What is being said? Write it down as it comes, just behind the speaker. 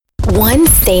One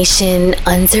station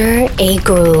under a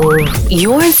groove.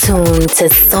 You're tuned to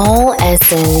Soul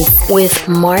Essence with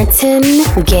Martin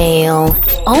Gale.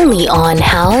 Only on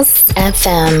House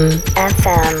FM.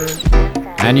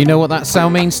 And you know what that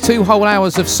sound means? 2 whole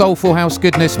hours of soulful house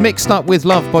goodness mixed up with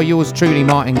love by yours truly,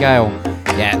 Martin Gale.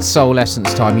 Yeah, it's Soul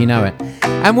Essence time, you know it.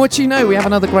 And what do you know, we have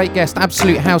another great guest,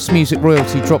 Absolute House Music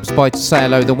Royalty, drops by to say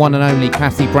hello, the one and only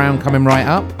Kathy Brown coming right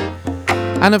up.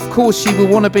 And of course, you will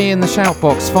want to be in the shout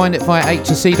box. Find it via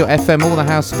hse.fm or the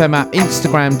House FM app,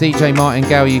 Instagram, DJ Martin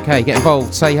Gale UK. Get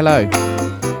involved, say hello.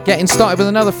 Getting started with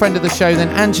another friend of the show, then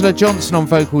Angela Johnson on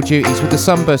vocal duties with the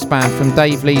Sunburst Band from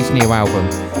Dave Lee's new album.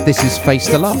 This is Face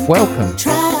the Love. Welcome.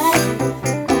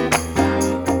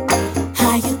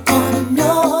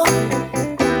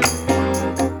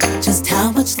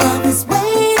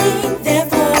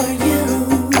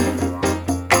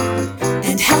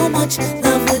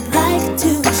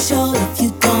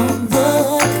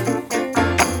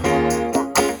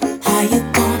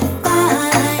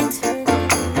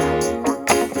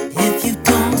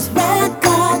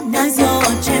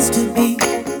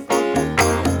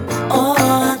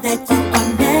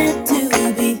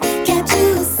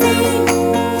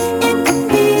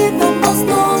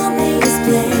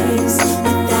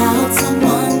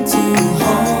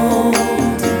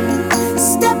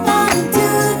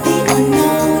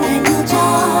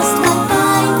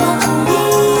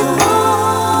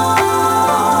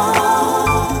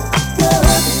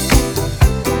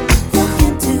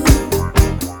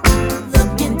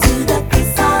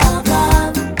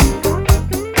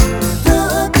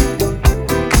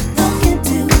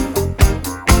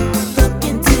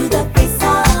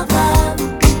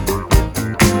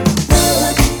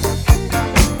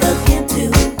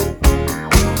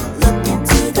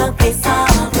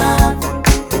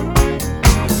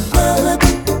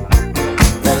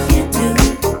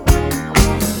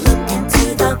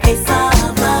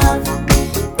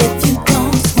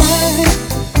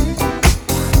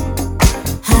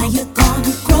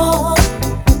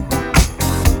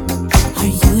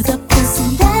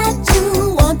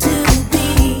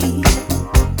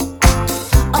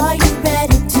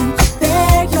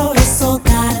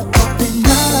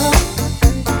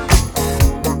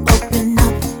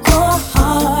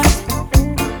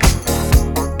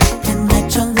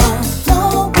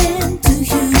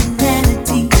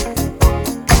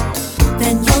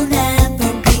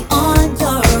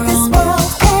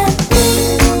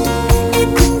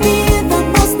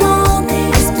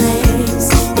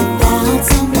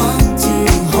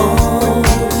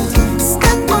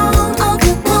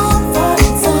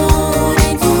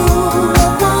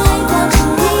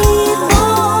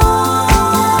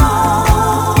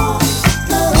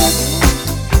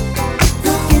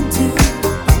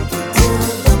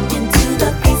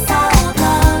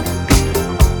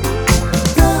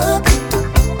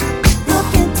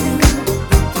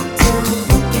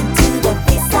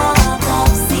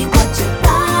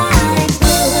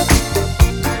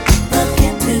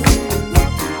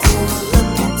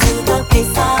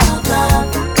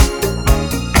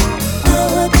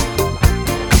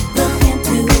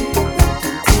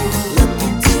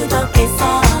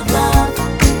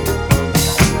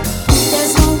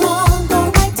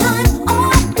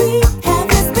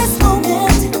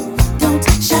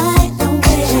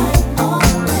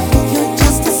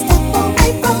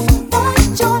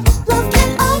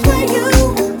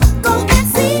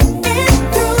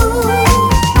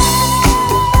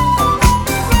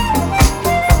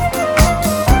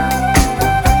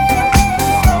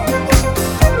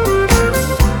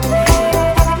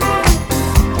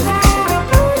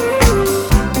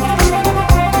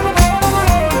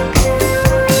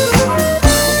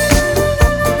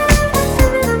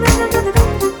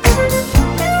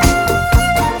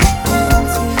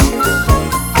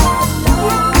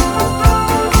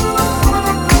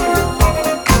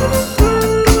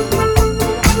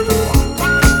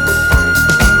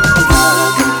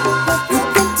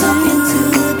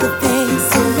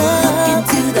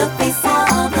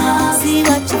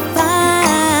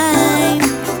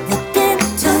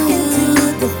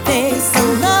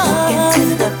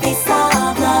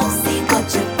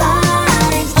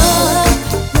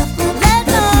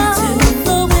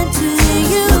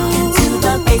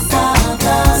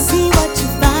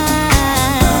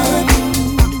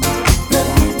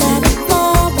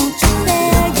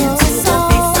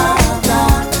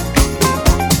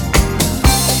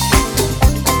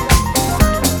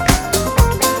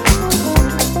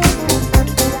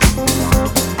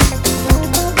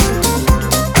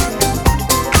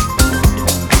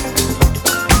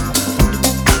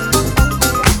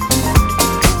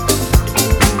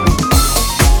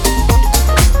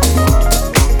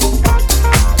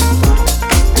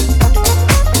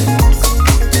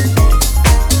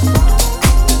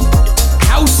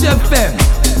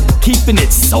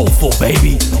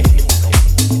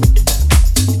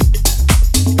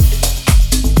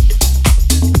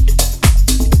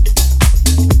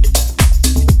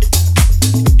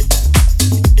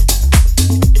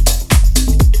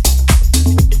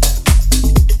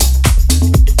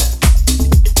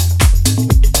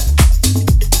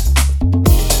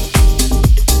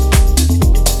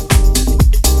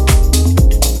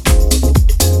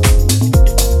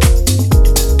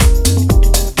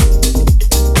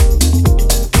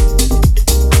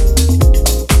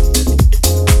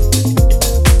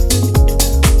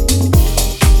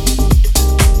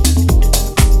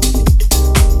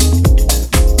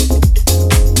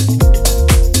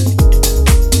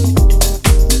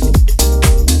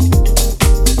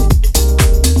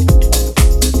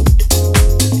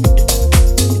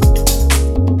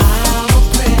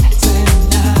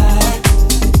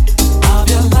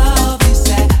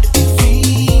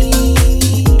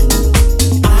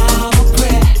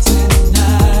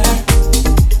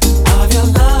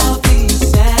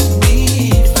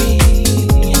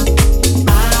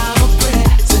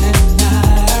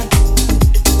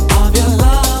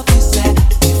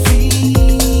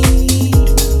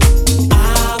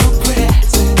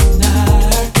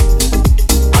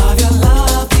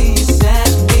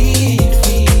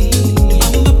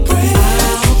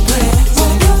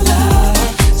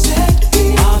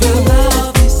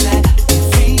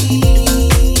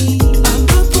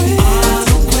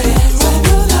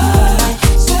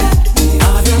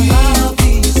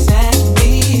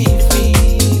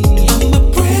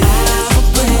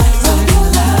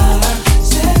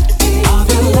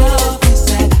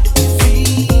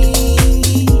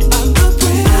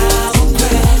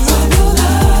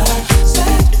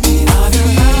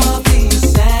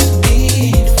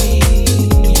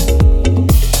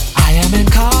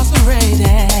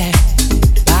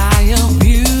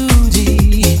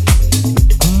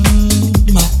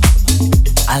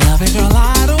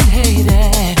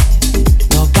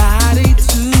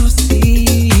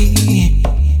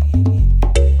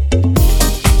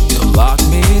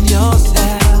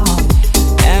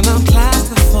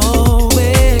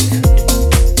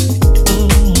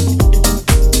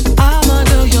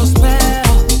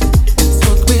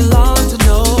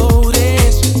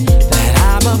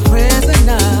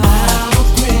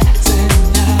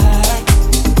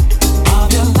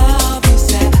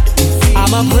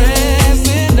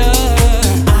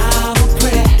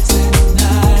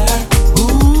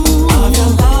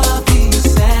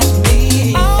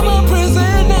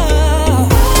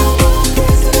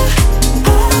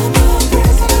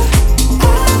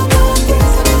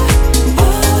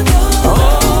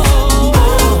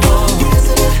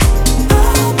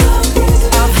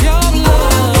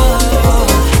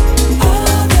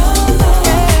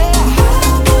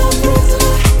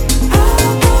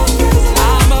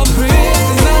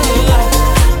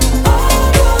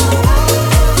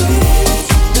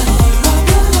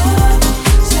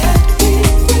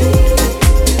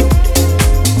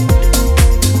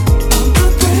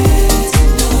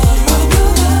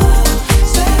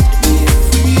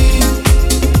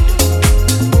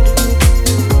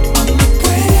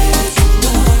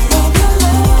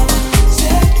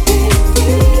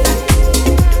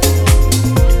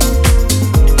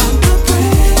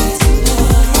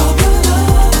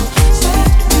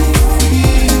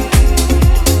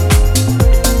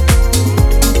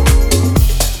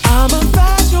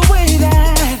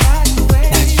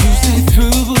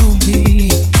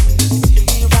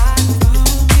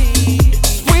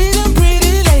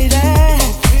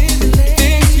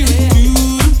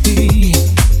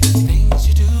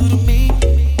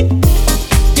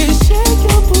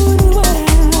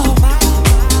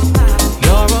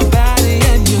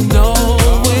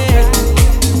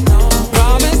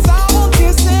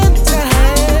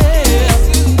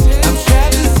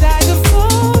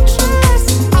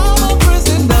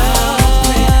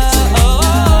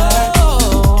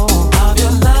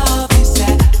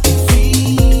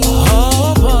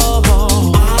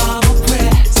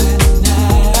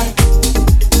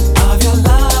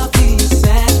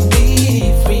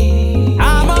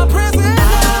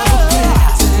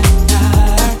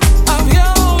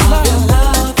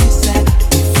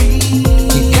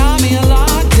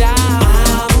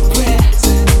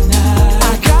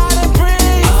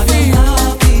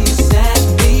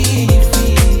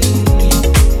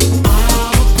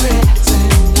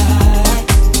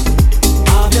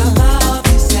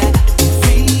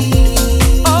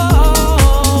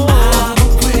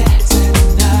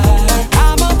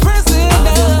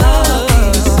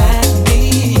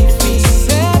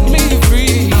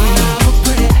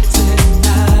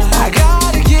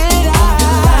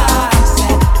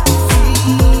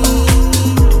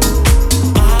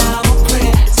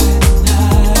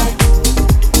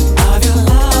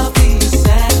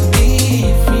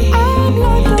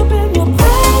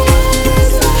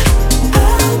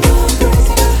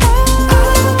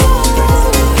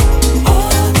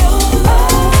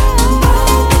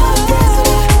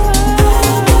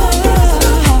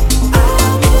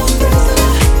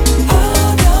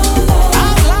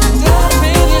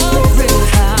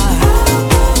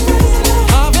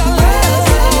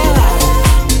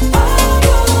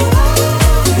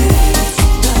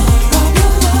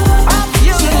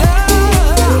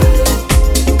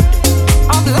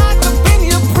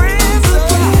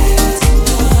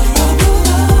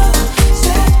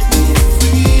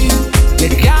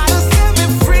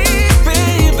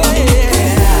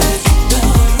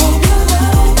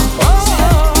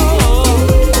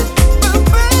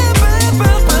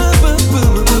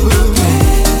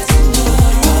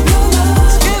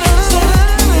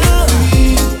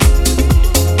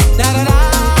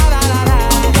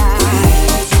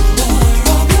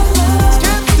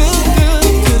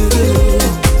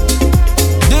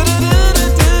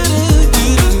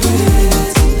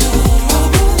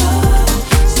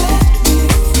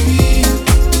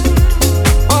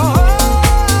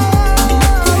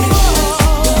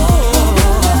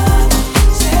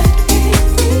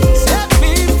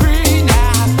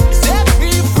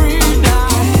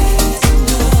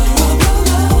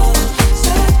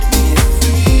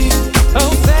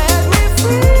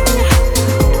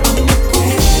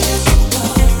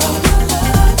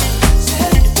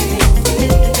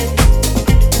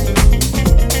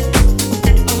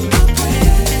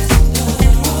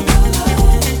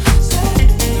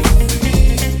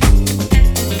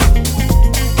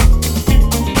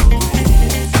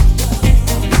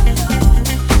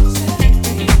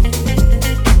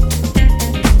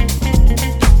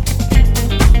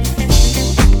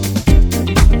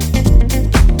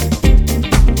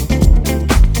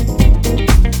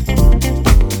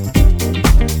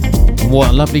 What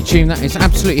a lovely tune that is.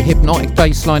 Absolutely hypnotic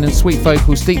bass line and sweet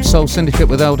vocals. Deep Soul Syndicate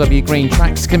with LW Green.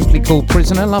 Track simply called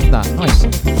Prisoner. Love that. Nice.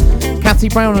 Kathy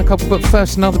Brown on a couple, but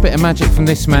first another bit of magic from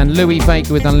this man. Louis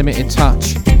Vega with Unlimited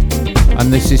Touch.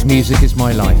 And this is Music Is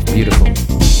My Life. Beautiful.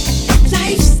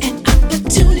 Life's an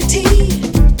opportunity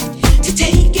to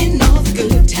take in all the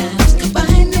good times,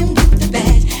 combine them with the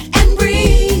bad and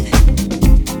breathe.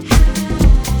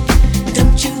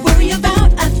 Don't you worry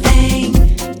about a thing.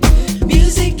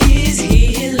 Music is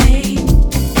healing.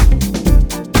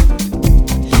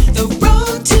 The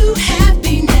road to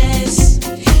happiness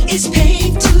is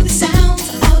paved to the sounds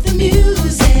of the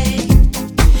music.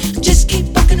 Just keep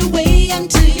walking away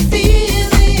until you feel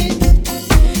it.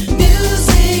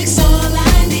 Music's all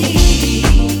I need.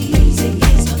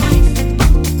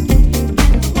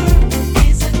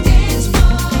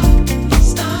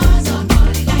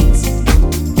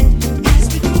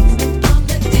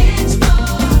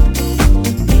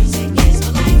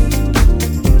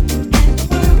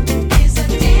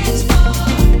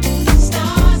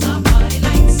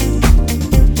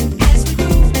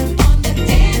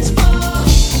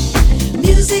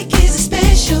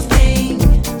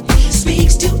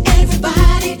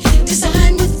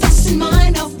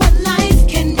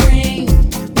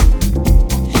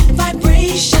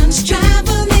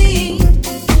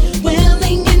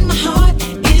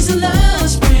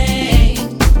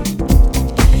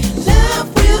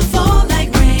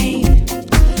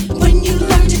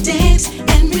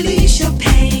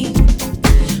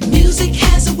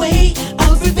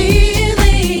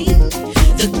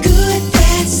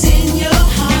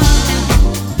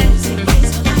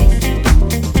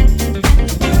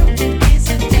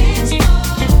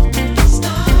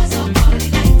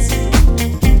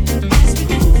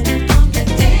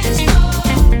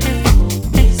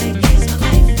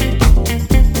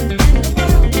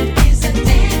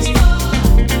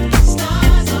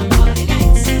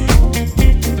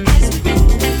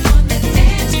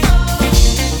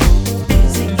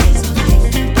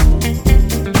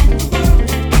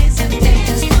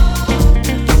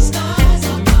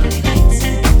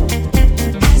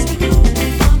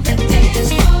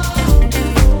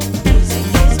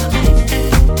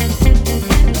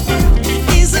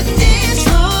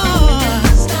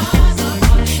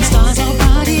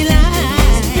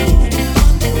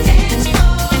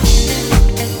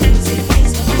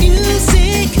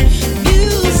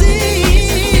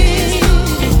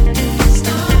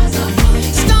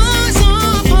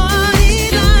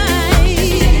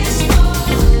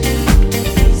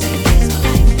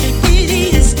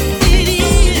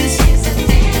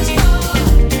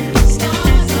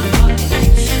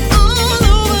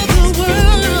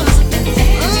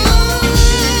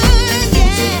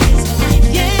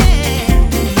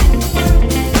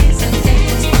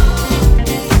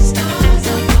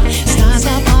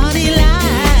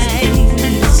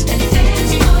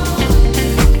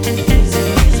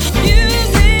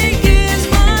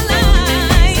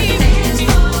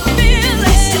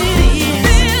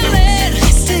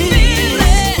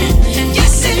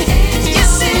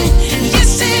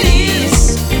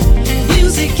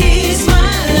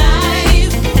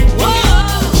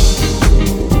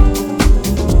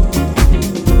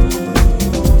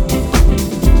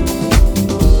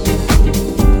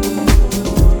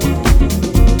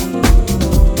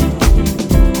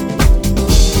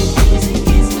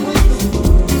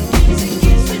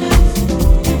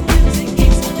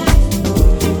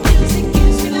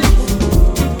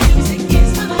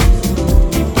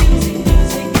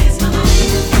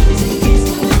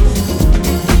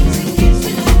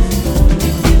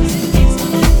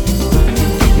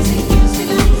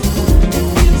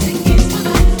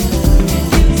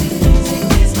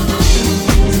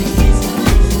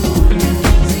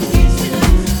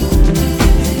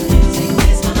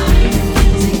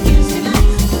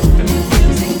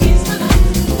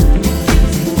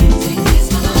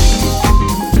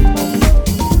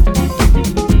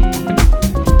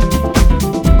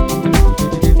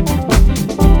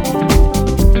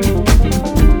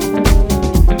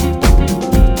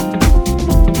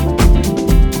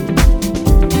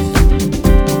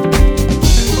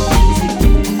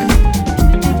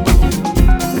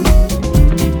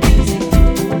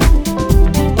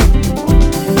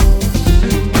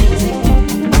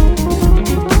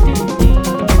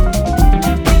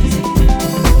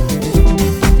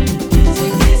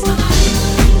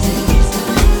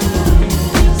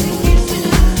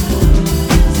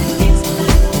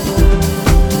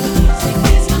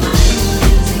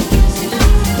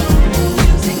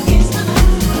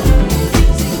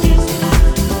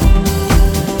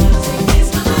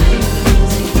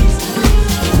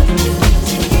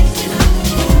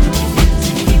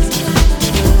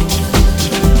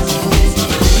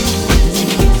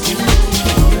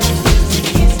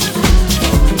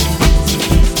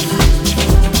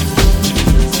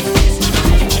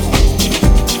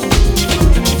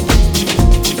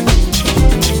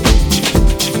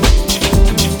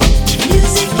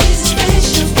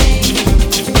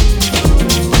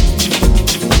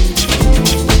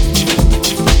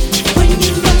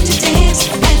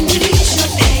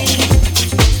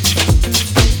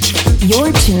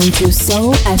 You're tuned to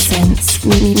Soul Essence,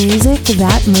 music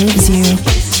that moves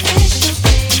you.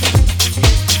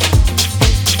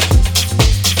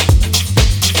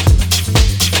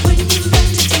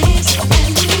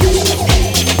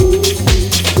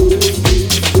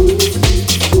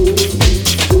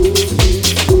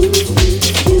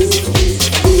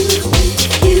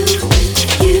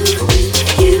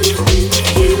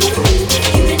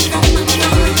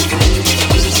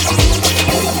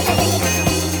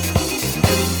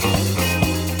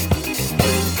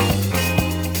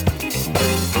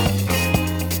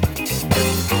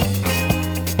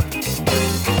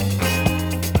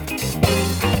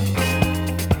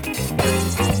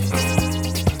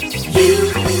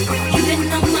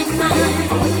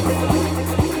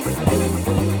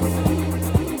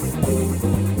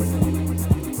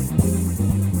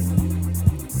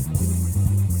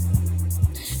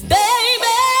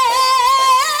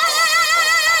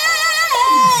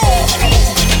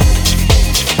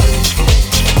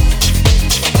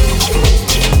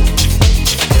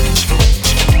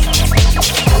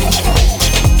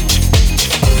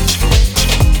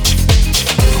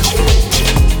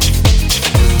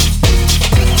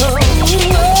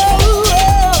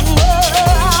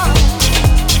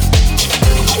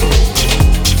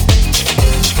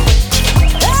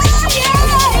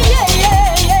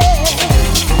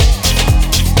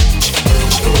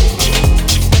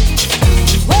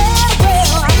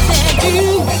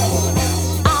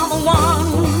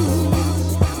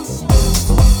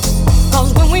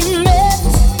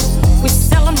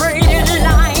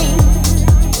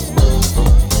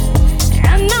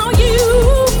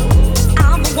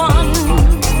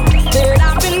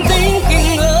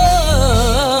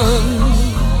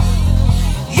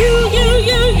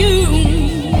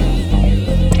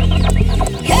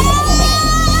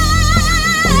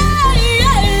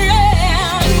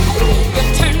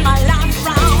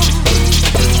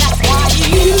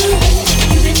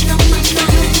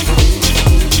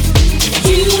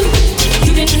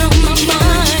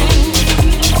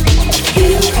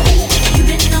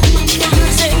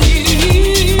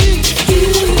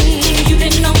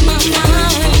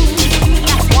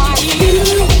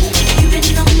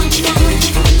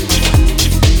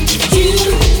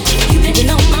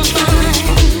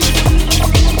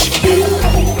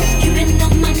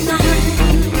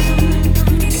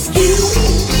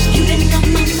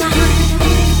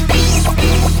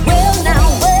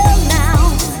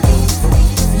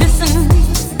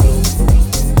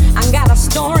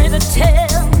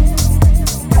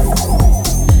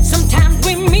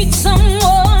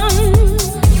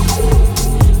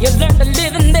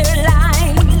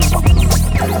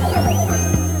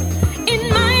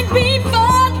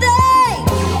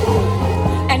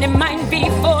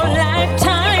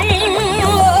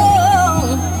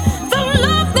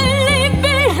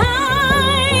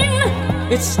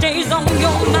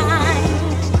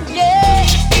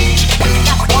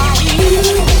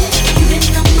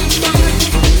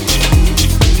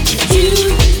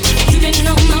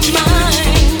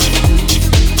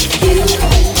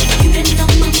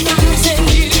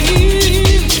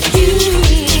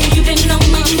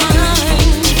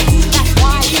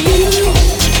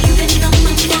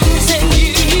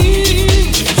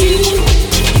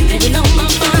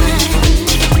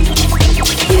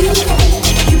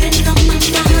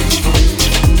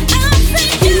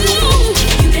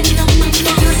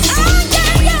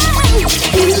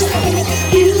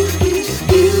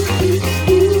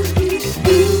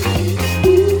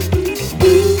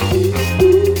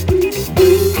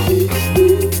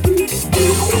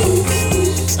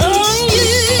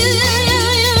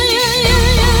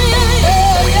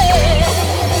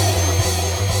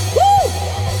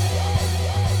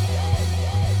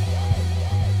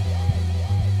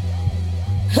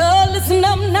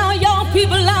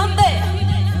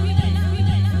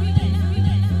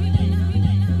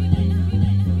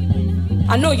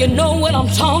 I know you know what I'm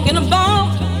talking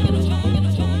about.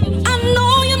 I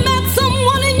know you met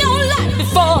someone in your life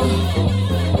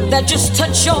before that just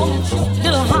touched your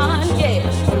little heart, yeah.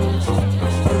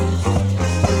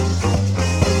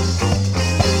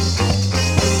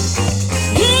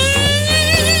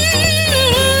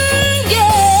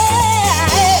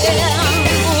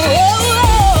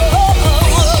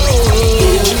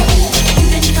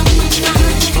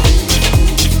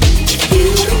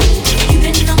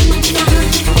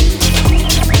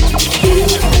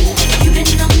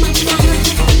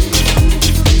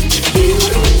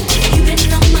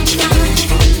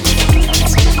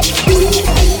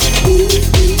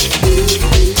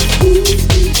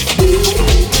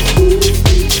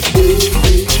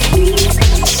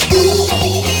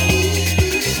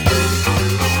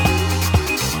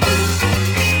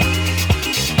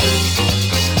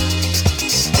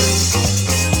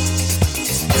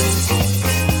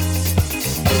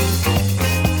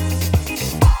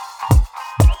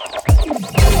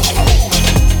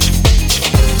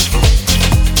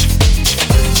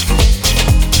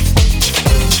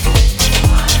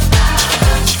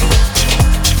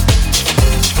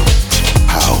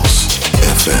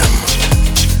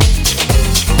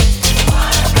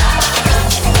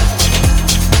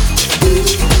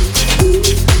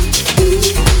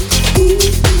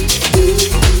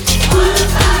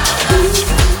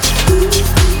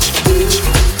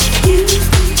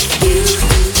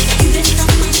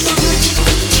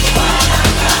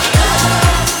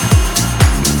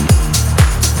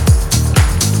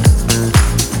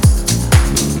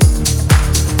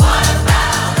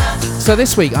 So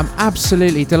this week, I'm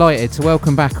absolutely delighted to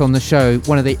welcome back on the show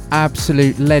one of the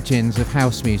absolute legends of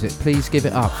house music. Please give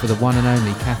it up for the one and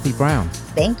only Kathy Brown.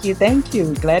 Thank you.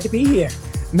 Glad to be here.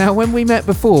 Now, when we met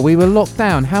before, we were locked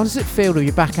down. How does it feel to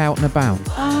be back out and about?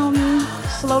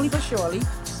 Slowly but surely,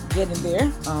 getting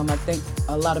there. I think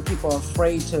a lot of people are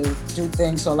afraid to do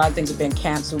things, so a lot of things have been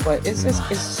canceled, but it's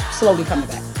slowly coming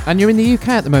back. And you're in the UK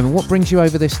at the moment. What brings you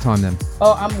over this time then?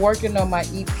 Oh, I'm working on my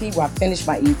EP. Well, I finished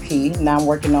my EP. Now I'm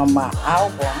working on my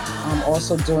album. I'm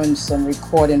also doing some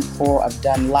recording I've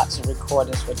done lots of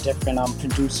recordings for different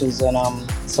producers and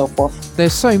so forth.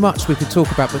 There's so much we could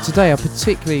talk about, but today I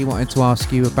particularly wanted to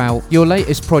ask you about your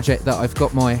latest project that I've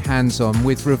got my hands on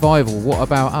with Revival, What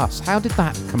About Us? How did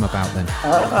that come about then?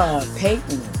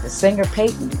 Peyton, the singer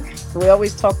Peyton. We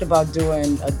always talked about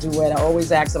doing a duet. I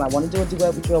always asked him, I want to do a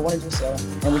duet with you, I want to do so.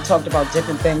 And we talked about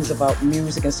different things about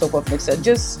music and so forth. And so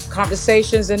just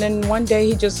conversations. And then one day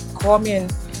he just called me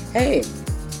and, hey,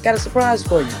 got a surprise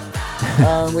for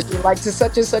you. Would you like to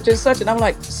such and such and such? And I'm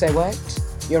like, say what?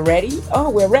 You're ready? Oh,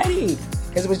 we're ready.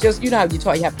 Because it was just, you know how you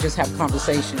talk, you have to just have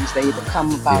conversations. They either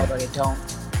come about or they don't.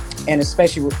 And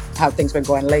especially with how things been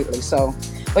going lately. So,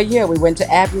 but yeah, we went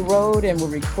to Abbey Road and we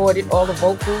recorded all the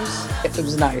vocals. It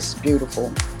was nice,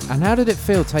 beautiful. And how did it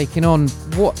feel taking on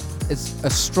what is a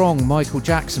strong Michael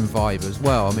Jackson vibe as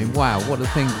well? I mean, wow, what a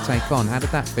thing to take on. How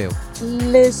did that feel?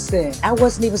 Listen, I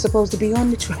wasn't even supposed to be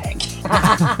on the track.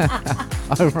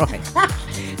 Oh, right.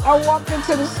 I walked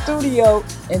into the studio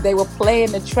and they were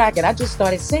playing the track and I just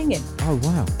started singing. Oh,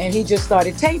 wow. And he just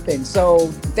started taping. So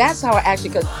that's how I actually,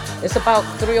 because it's about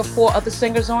 3 or 4 other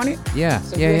singers on it. Yeah,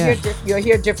 So yeah. you'll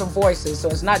hear different voices. So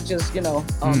it's not just, me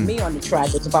on the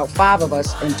track. It's about 5 of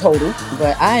us in total.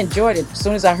 But I enjoyed it. As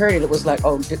soon as I heard it, it was like,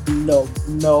 oh,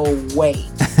 no way.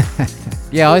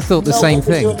 Yeah, I thought the same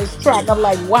thing. Doing this track. I'm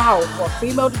like, wow, for a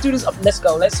female to do this, let's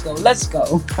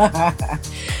go.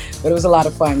 But it was a lot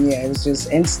of fun, yeah. It was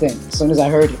just instant as soon as I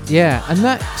heard it. Yeah, and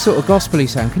that sort of gospel-y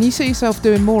sound, can you see yourself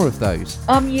doing more of those?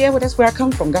 Yeah, well, that's where I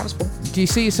come from, gospel. Do you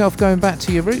see yourself going back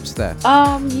to your roots there?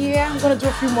 Yeah, I'm going to do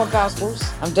a few more gospels.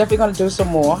 I'm definitely going to do some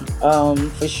more,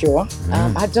 for sure.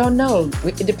 I don't know.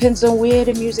 It depends on where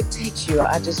the music takes you.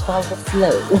 I just follow the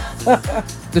flow.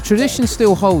 The tradition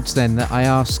still holds then that I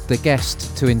ask the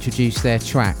guest to introduce their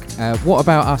track. What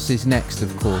About Us is next,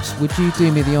 of course. Would you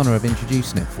do me the honour of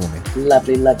introducing it for me?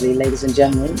 Lovely, lovely, ladies and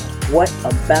gentlemen. What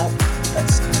About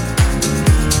Us?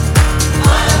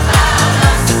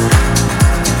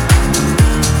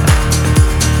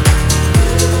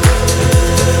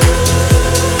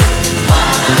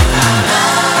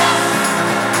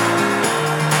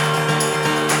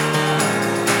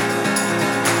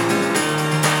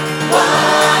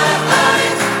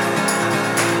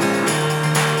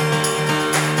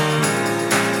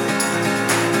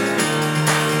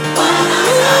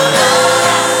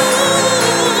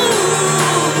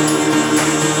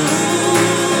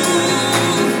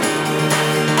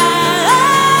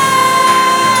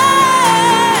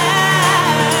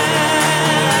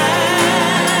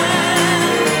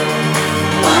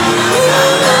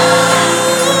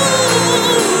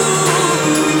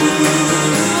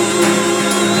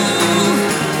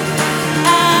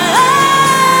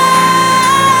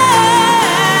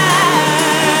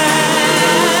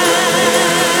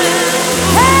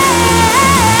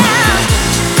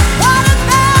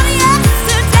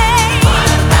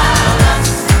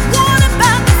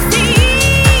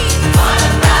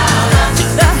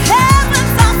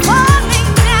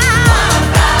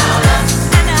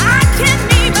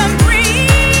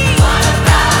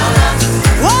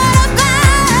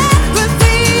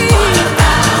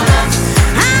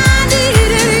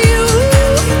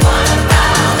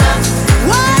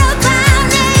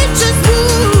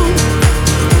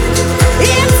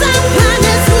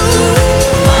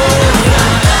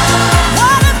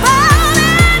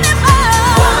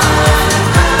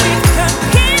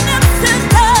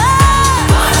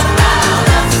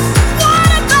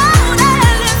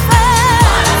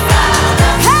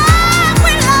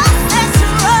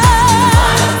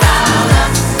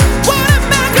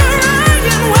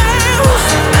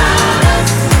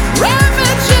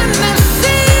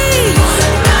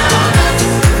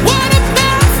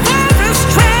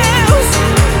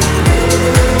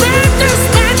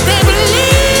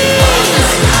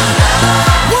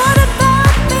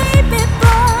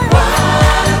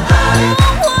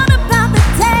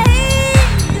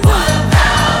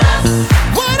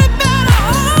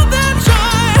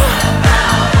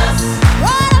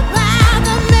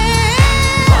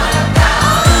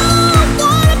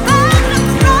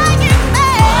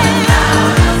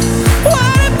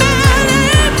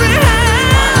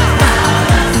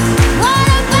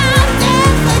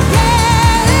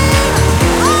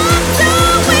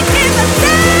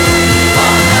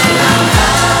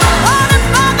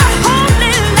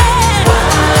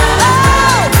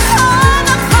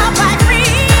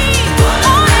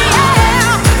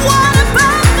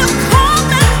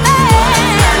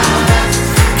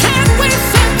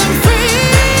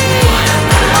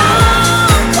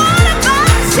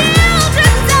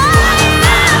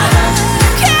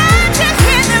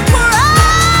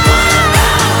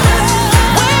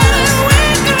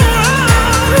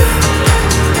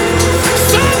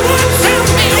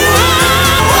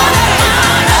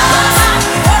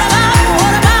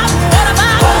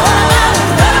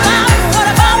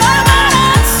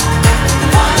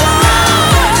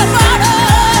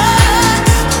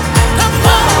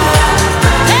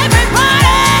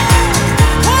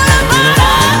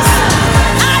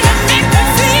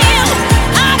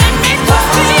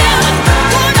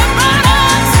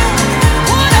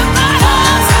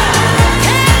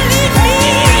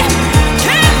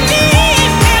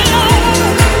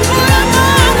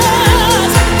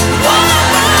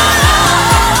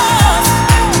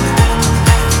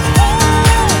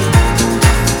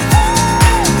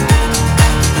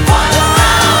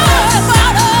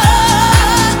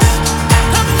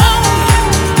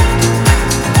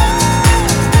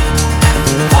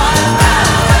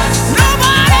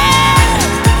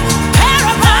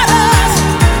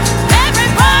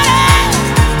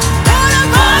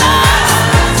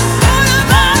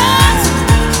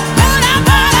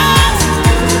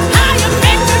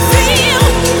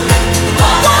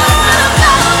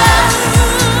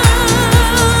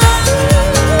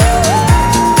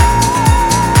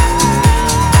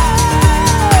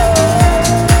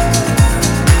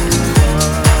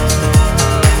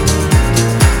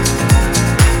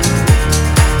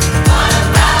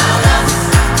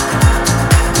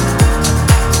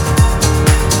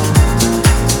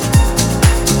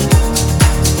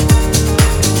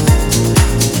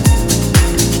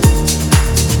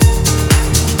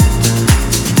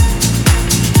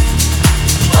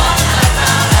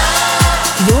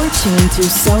 to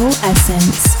Soul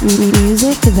Essence,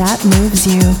 music that moves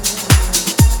you.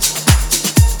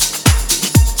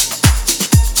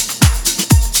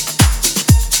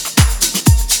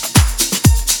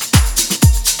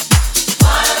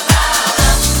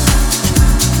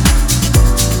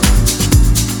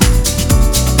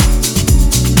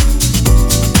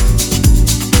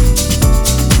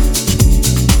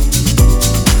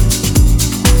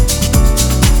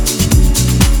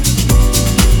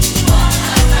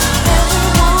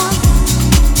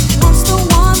 Once the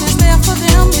one is there for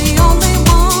them, the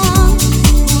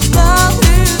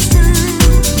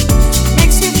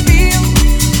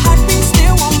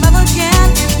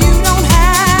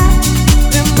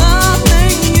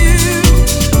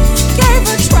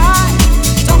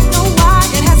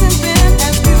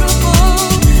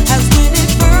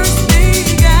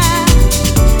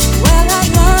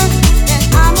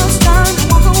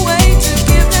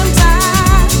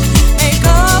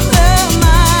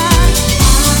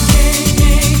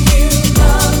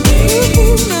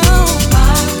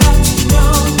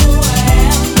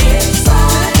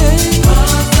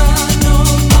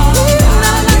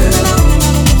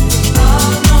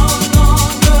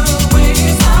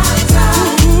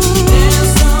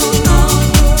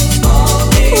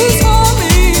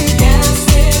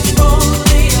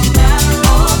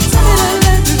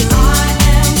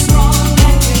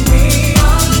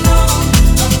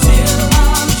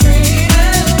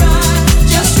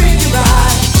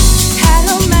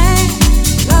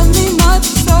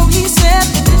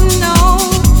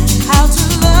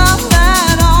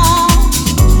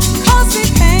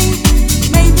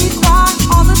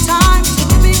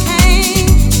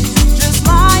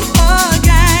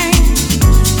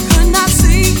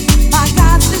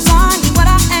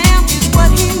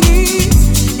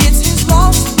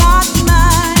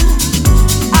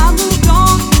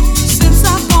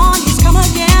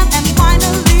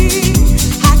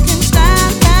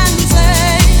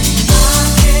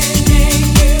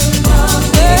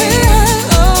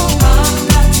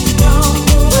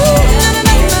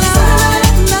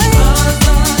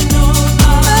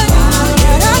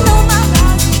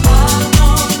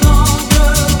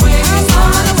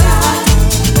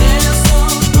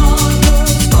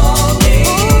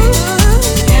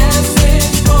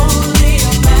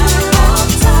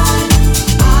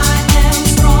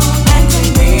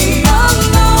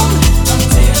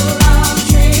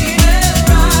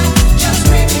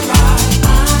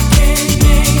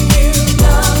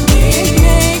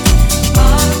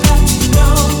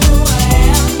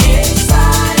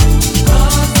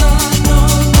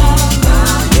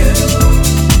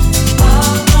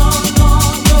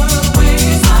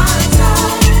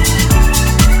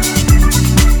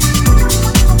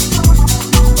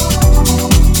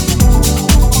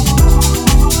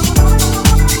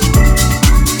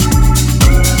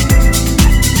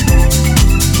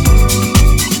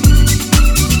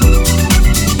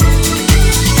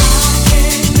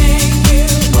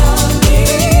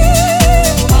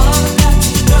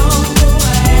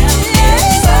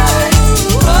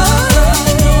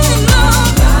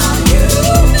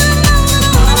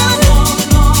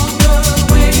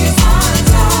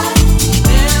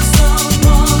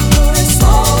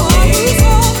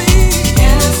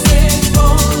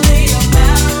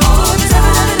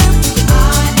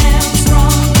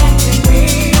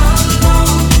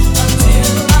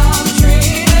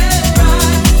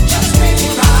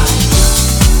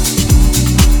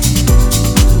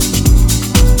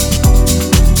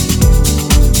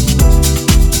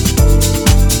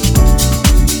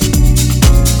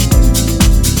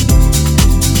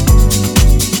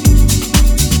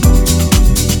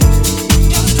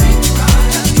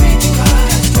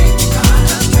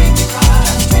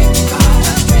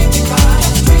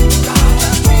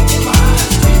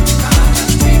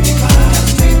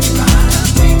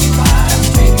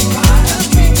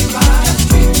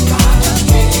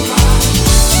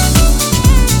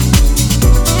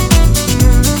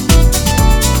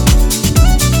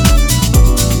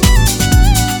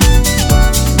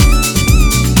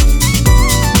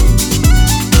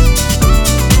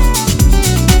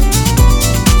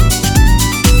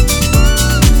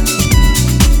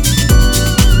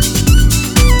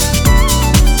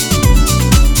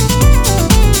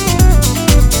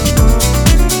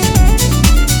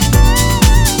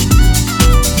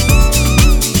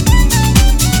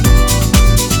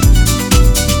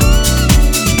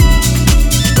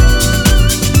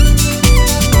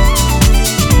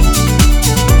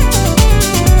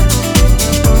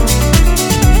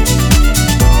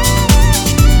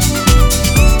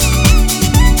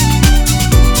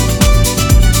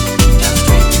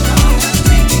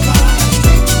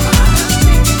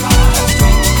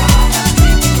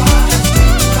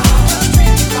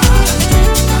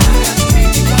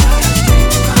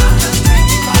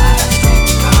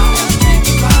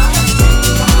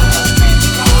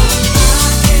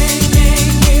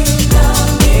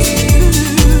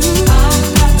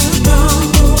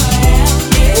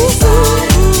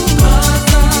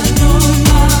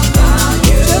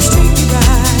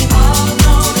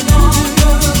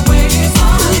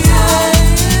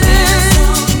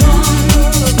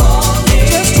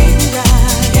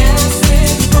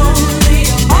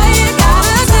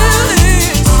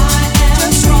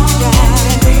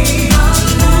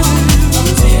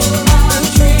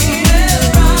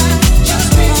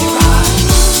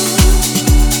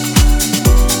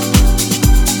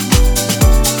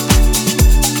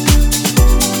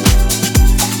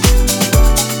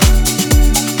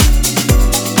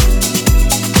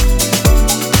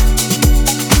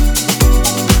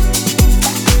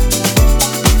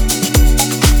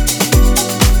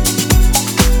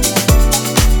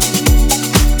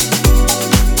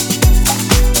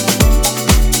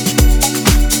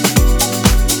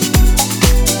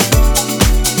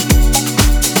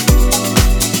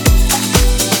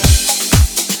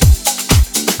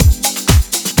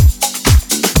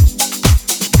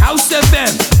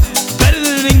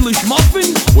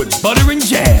butter and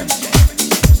jam.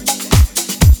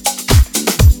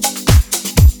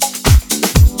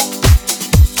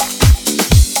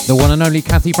 The one and only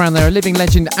Kathy Brown there, a living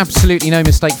legend, absolutely no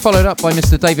mistake. Followed up by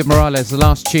Mr. David Morales. The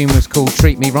last tune was called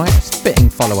Treat Me Right. It's a fitting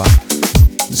follow-up.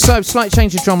 So, slight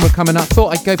change of genre coming up.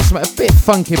 Thought I'd go for something a bit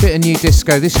funky, a bit of new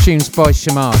disco. This tune's by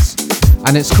Shamars,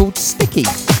 and it's called Sticky.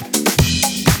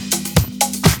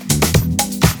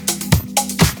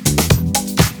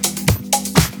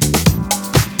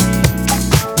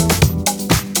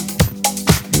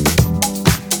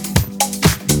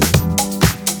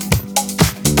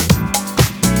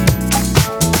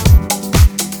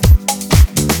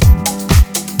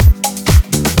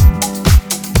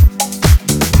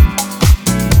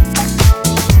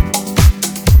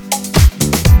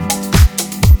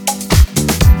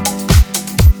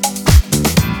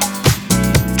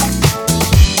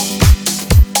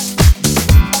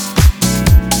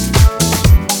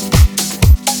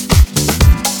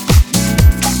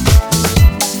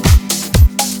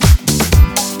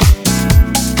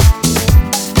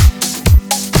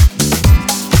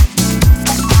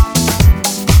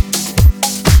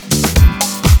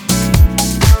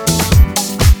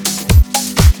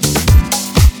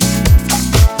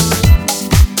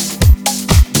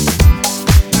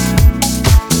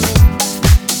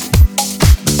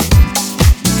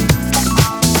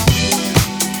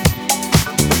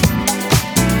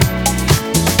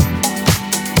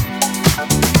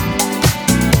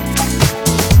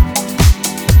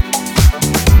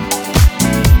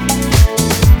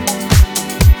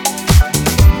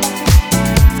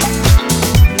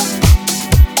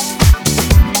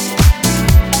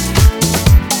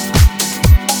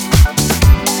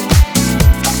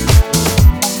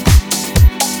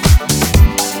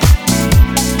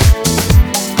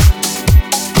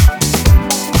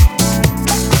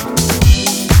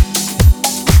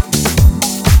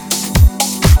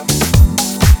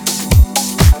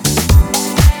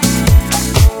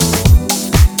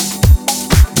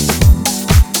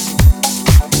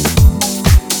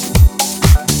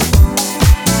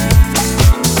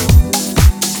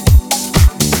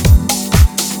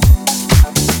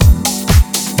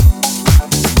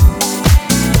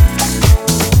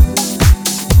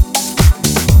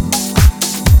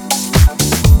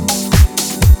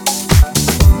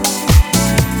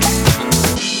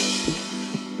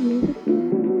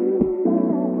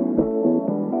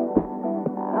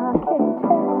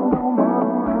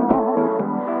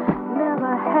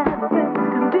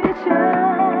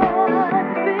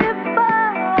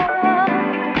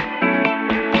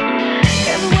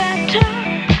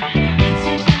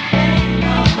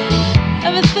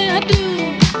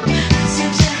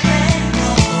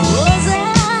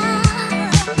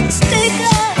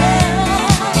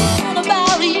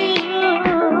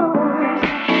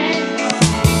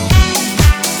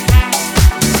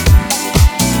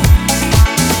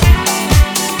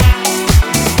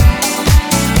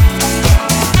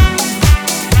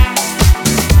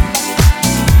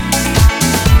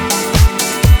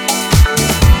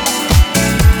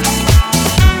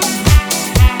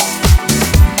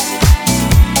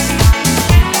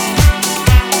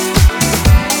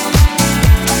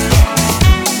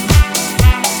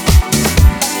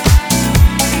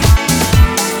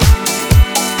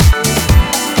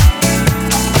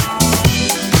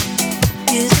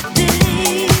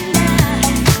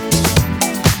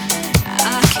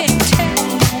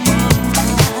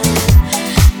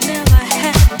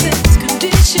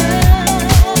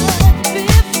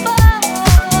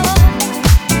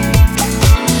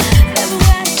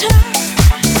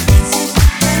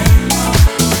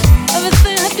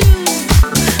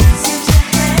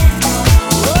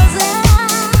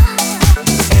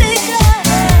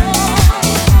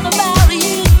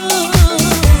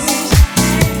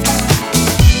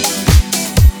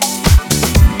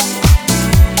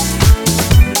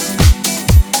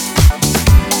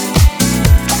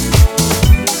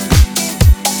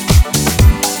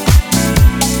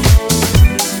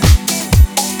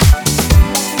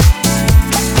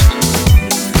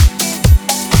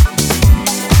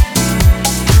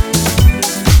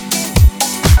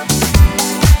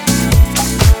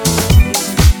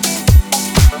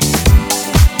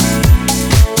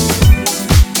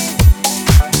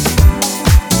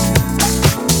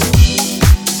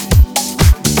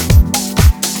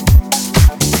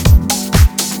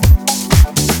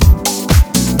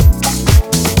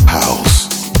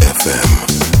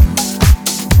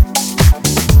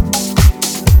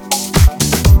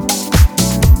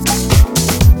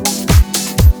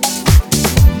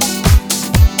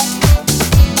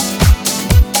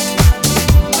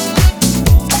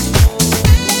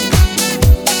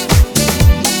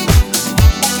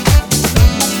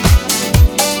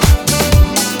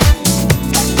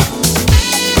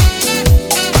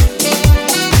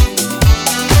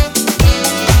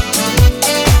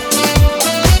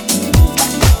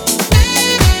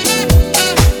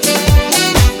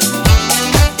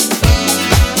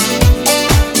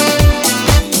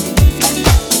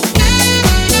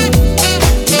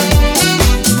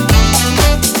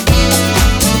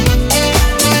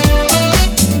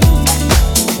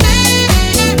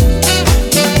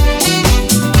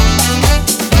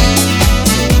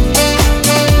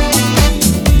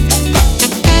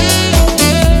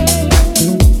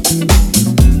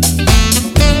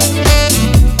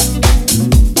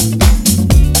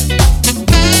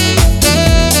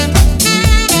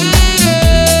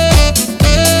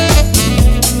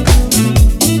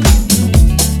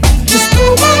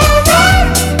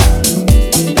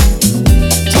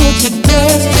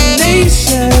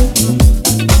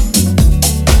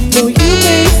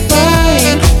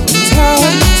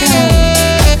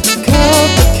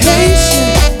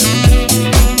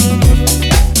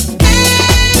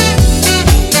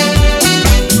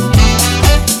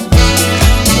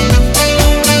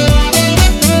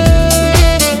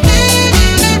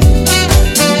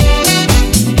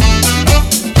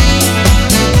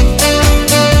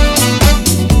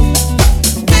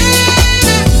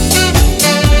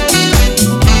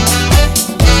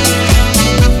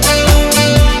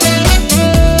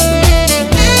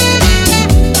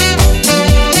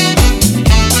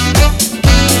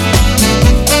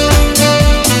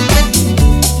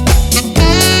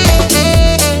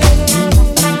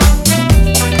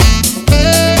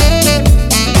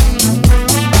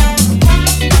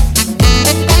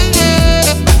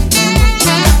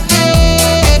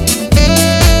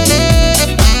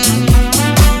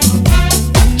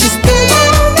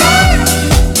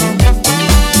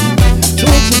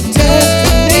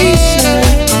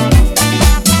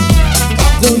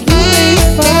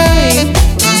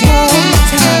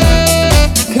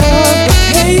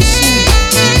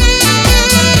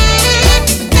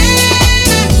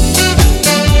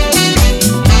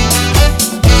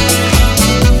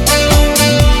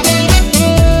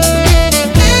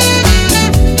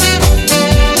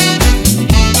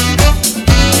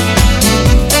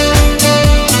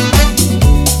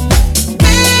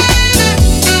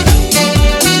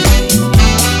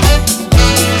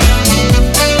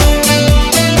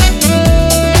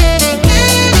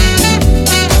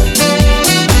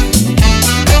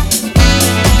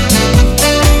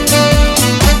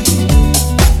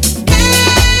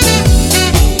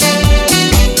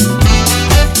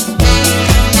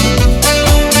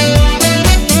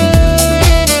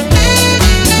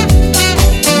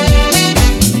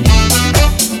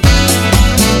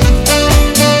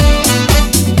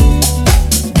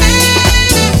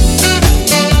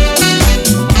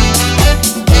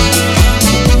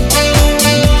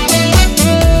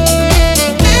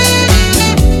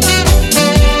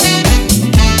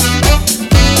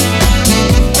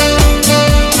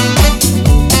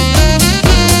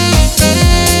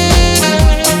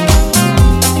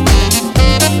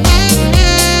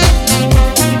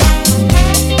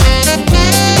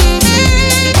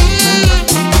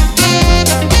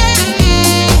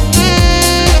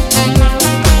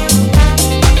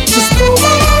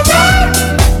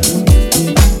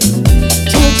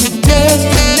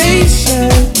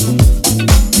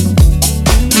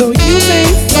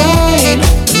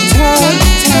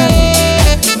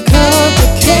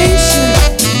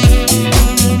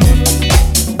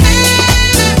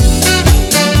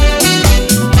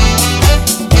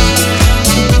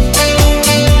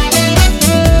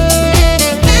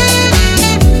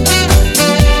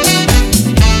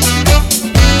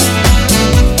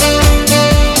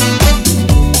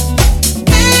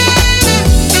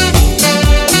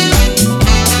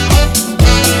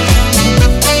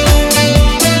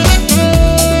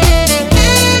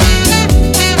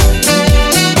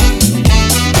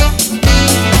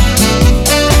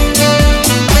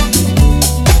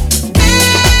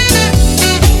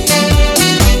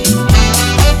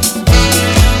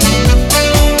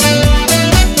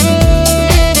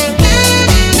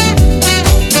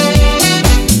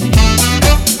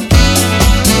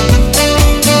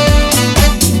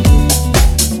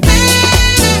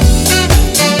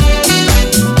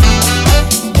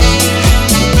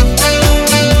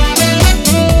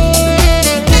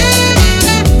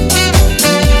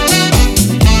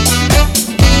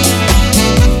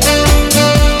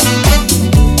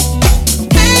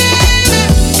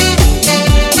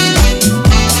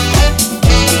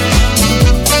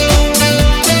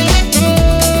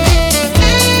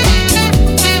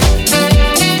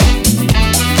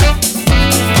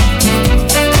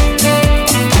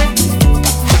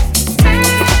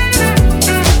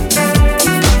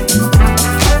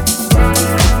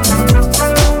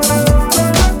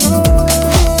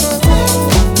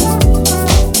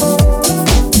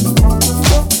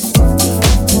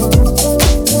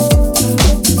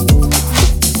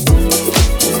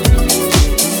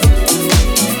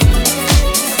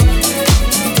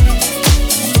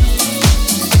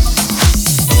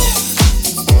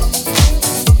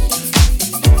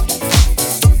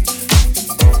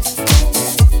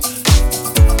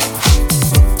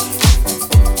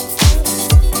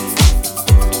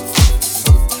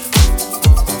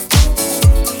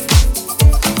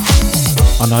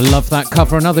 And I love that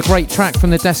cover. Another great track from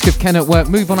the desk of Ken at Work.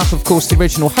 Move on up, of course, the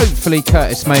original. Hopefully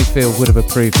Curtis Mayfield would have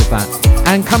approved of that.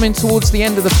 And coming towards the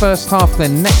end of the first half,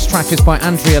 then, next track is by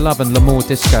Andrea Love and L'Amour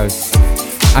Disco.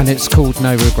 And it's called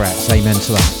No Regrets. Amen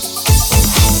to that.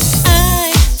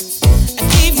 I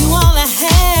gave you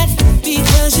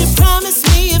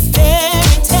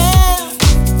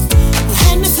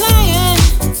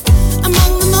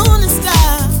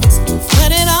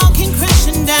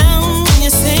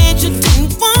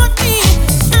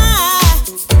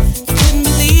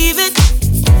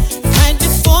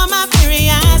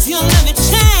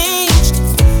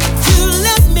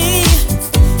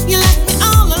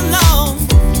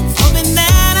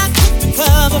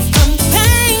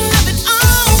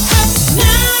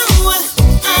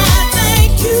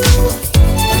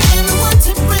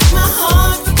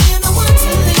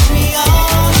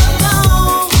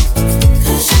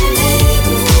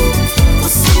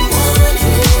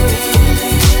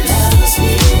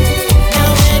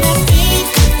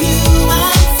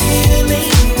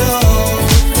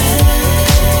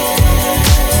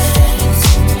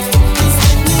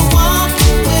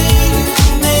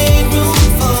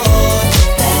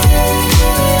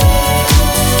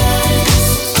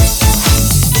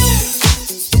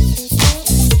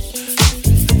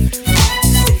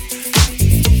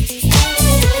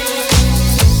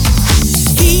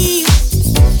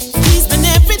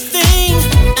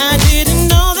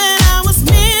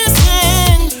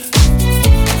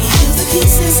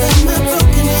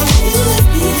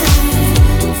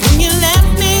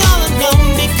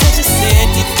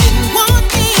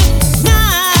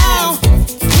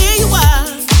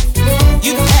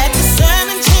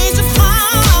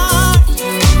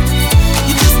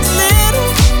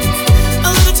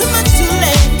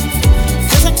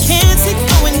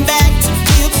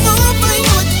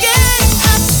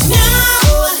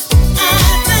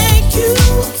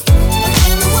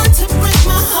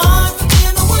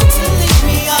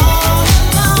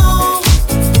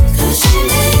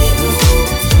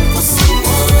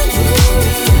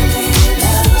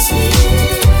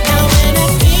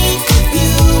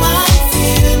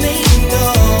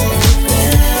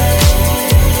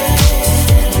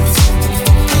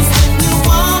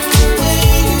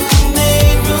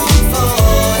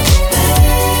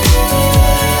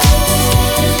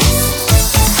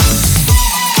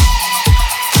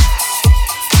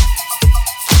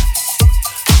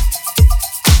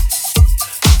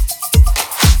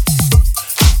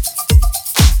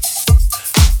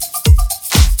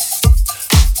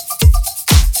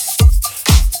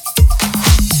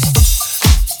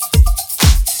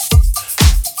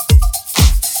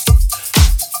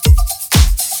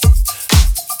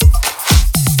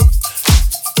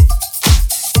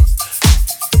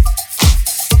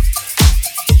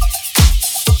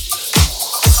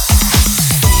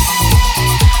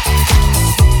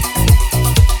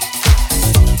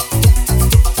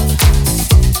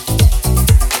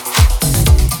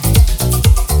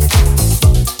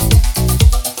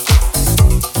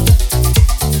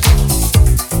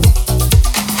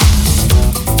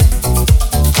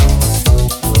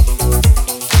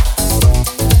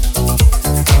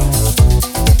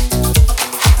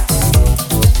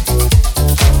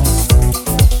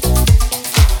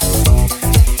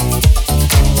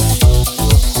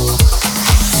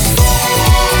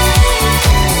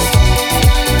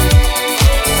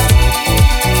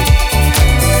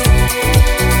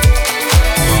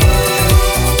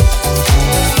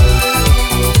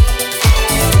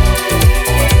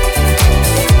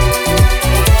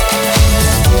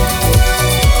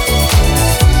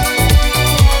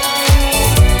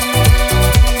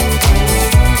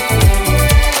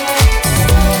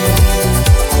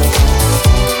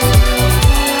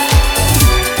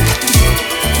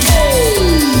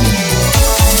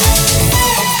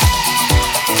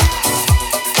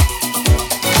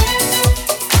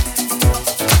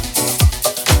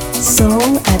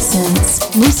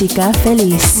Música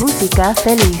feliz. Música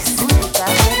feliz.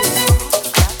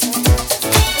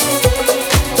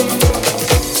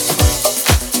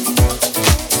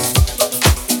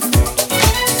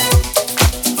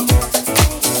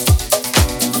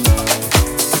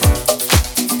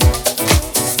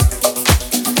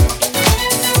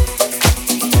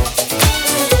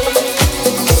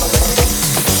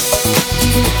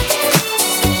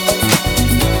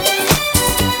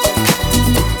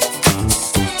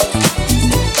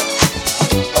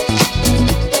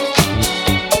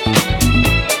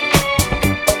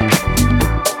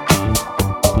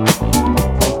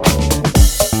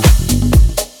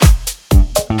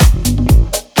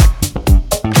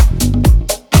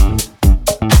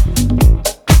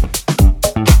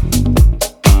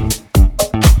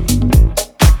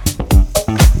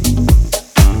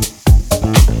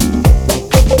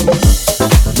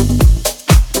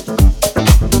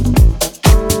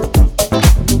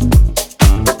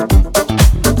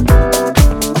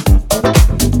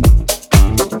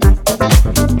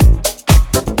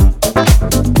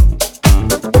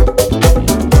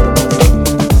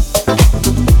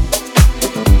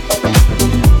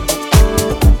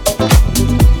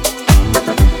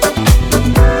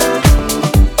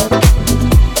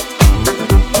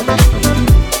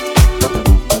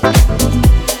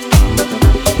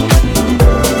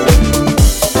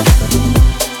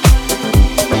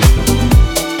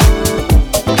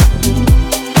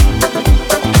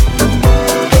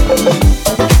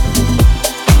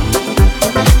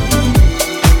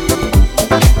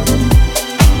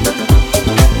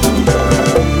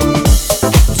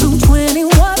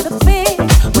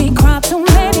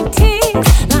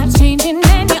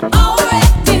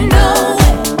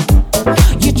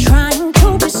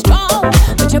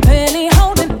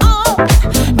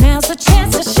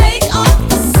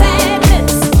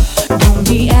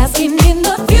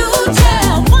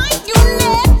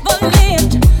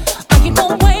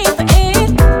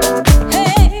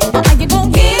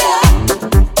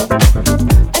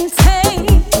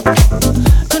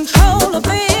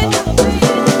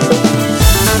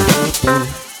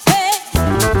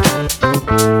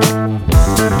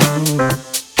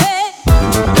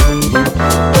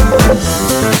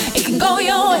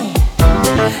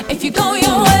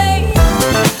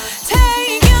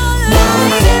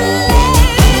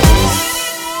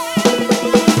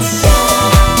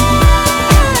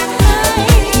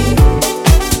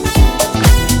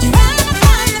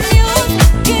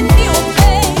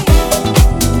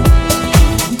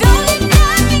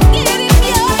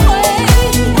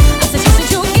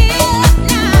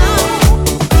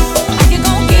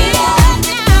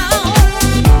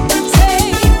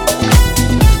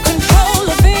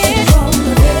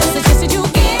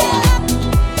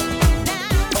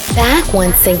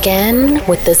 Once again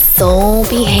with the Soul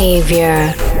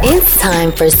Behavior. It's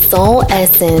time for Soul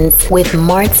Essence with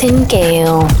Martin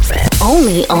Gale.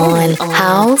 Only on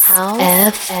House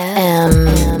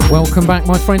FM. Welcome back,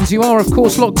 my friends. You are, of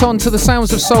course, locked on to the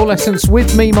sounds of Soul Essence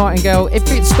with me, Martin Gale.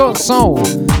 If it's got soul,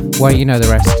 well, you know the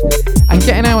rest. And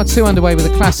getting hour 2 underway with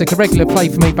a classic, a regular play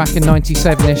for me back in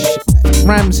 97-ish.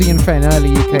 Ramsey and Fenn,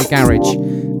 early UK garage.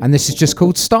 And this is just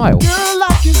called Style. Girl,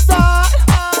 like your style.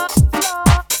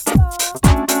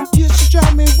 You should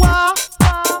drive me wild.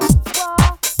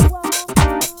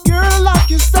 Girl, like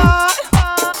your style.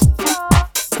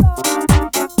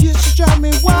 You should drive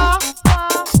me wild.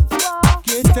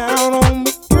 Get down on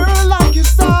me. Girl, like your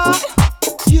style.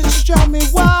 You should drive me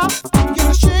wild.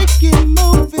 Gotta shake it,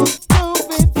 move it, move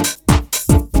it.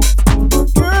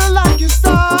 Girl, like your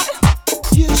style.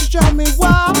 You should drive me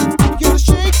wild. Gotta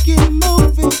shake it,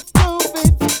 move it, move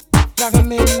it. Like a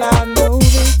nigga.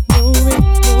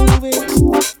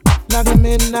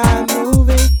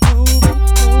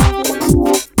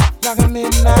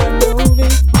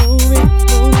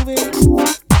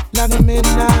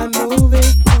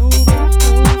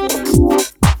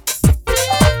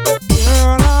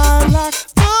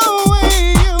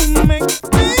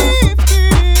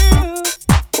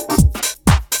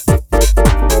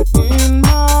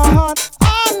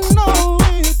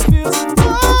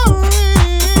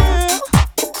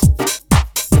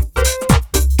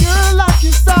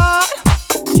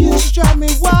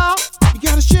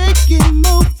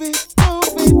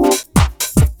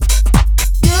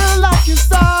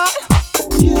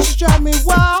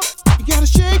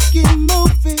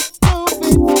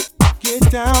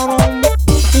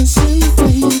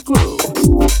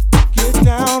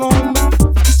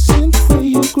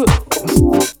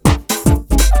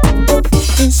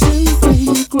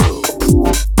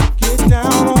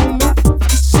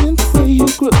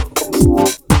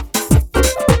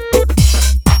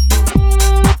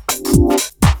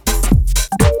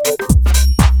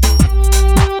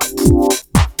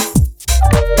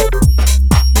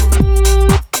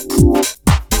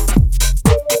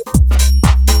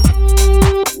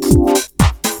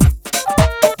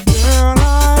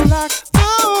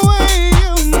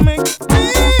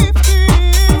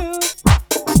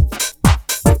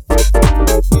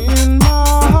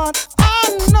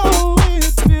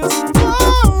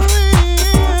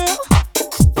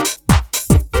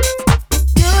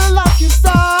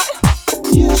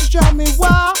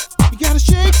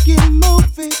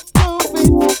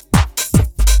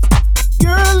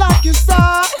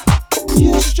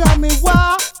 drive me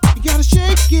wild. You gotta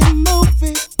shake it, move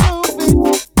it,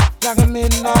 like a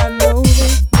midnight movie,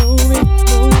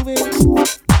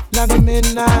 like a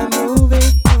midnight movie,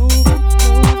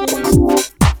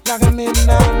 like a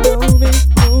midnight movie,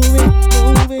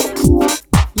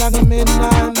 like a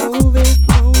midnight movie.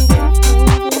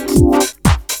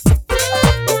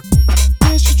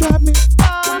 Yes, you drive me.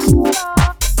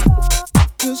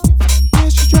 Yes,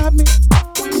 you drive me.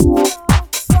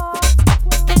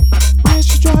 Yes,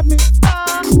 you drive me.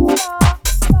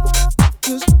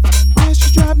 Yes,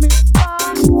 you drive me.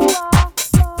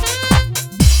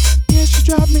 Yes, you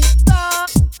drive me.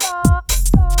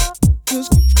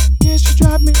 Yes, you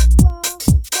drive me.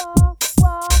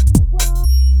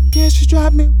 Yes, you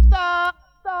drive me.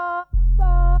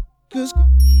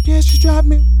 Yes, you drive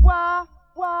me.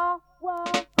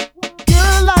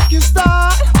 Girl, like your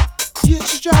style.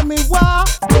 Yes, you drive me wild.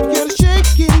 Gotta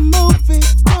shake it, move it.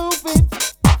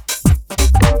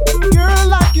 Girl,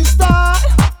 like your style.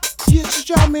 Yes, you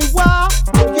drive me wild.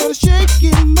 Gotta shake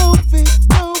it, move it.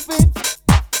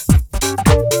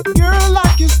 Girl,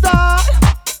 like your style.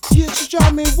 Yes, you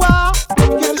drive me wild.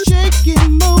 Gotta shake it,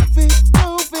 move it.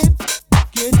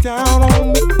 Get down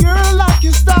on me. Girl, like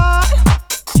your style.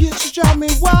 Yes, you drive me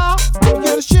wild.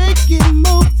 Gotta shake it,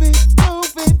 move it.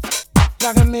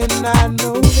 Like a midnight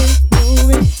movie,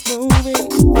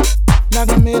 like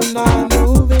a midnight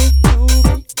movie,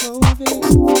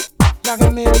 like a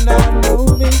midnight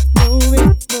movie,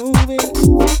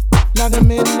 like a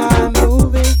midnight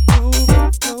movie.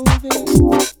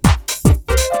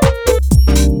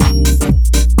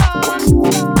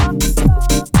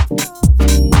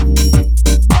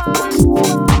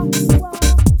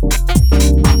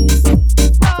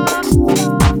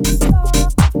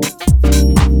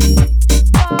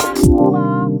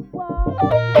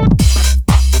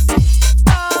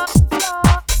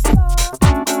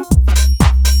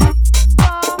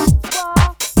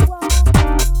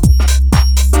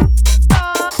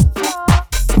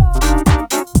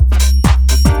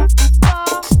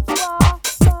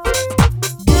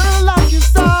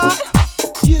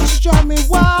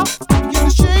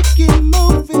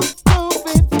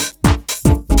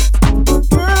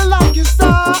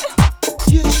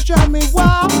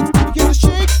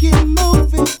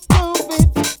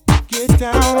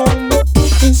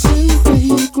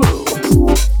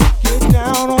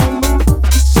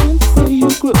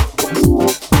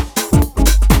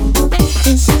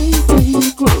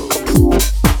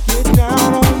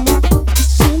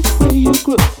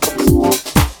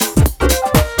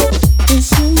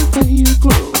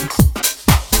 Groove.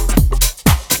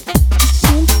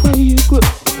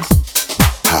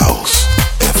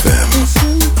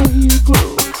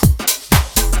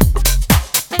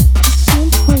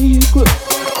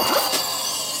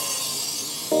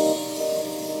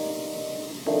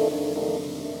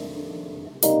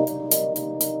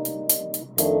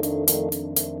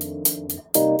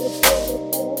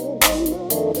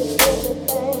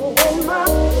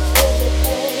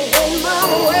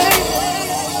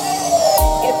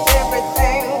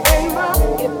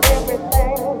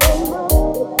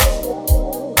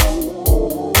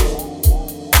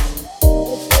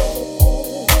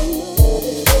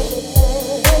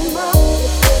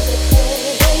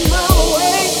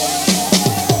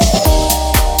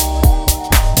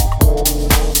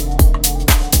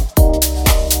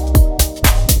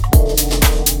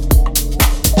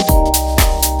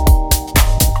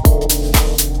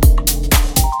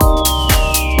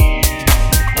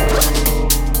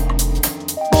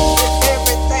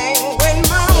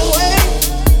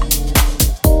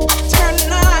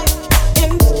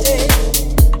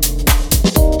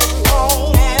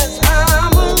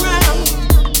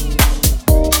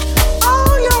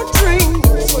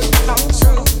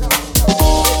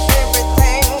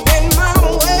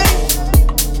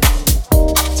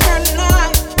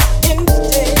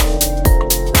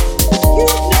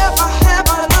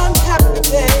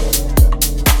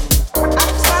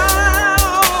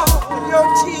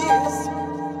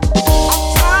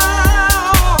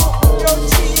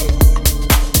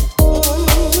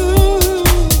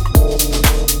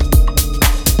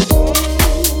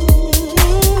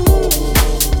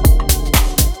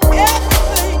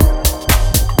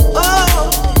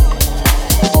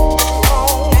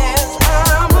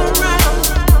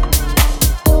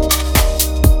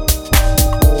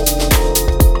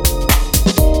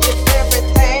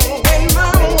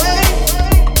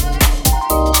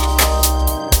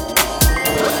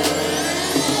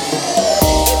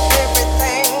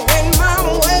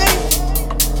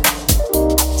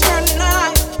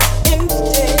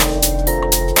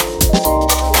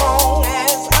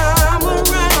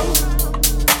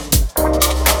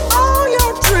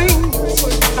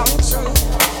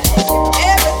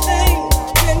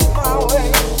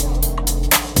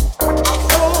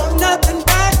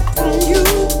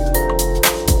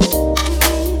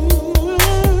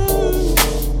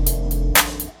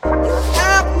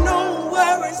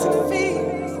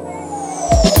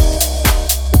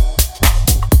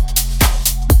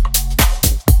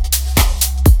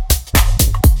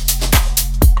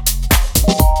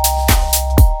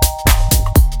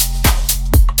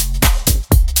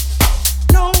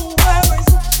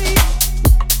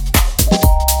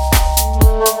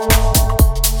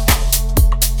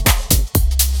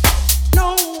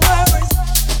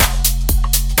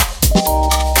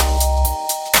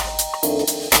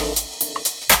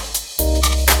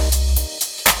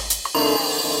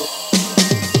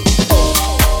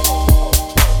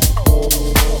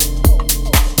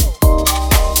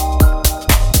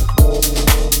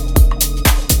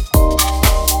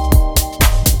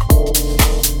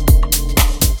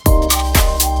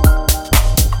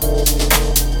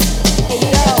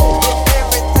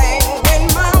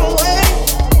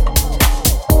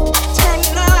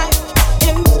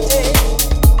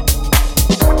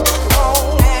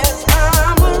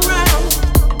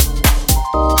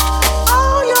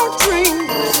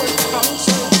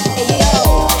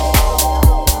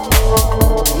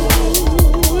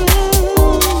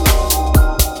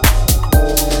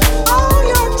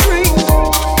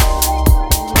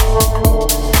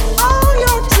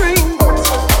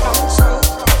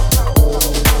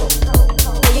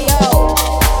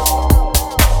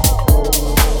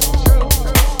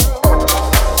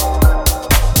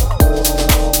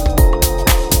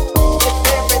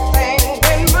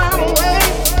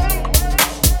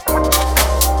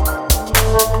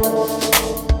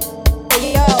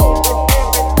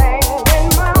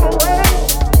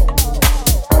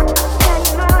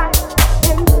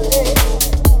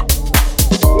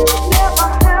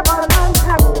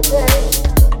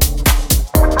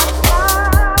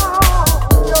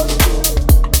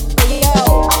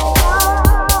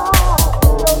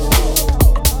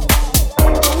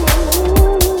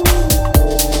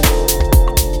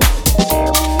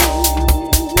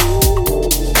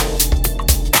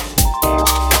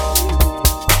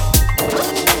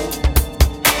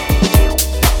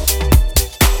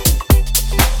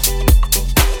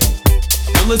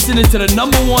 listening to the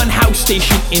 #1 house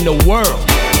station in the world,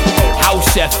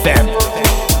 House FM.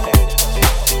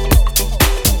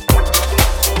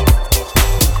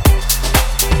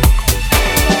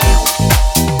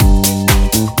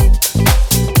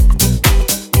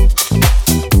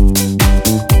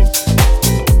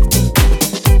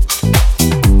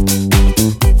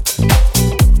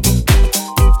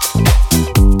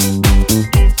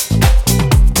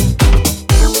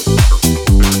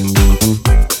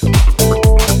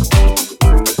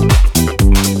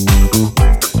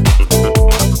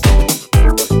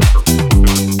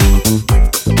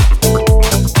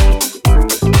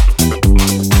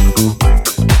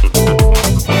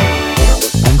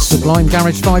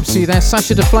 Garage vibes to you there.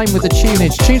 Sasha the Flame with the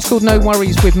tunage. Tune's called No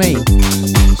Worries With Me.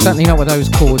 Certainly not with those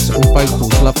chords and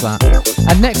vocals. Love that.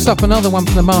 And next up, another one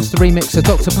from the master remixer,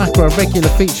 Dr. Packer, a regular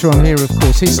feature on here, of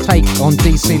course. His take on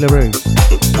DC LaRue.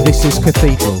 This is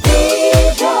Cathedral.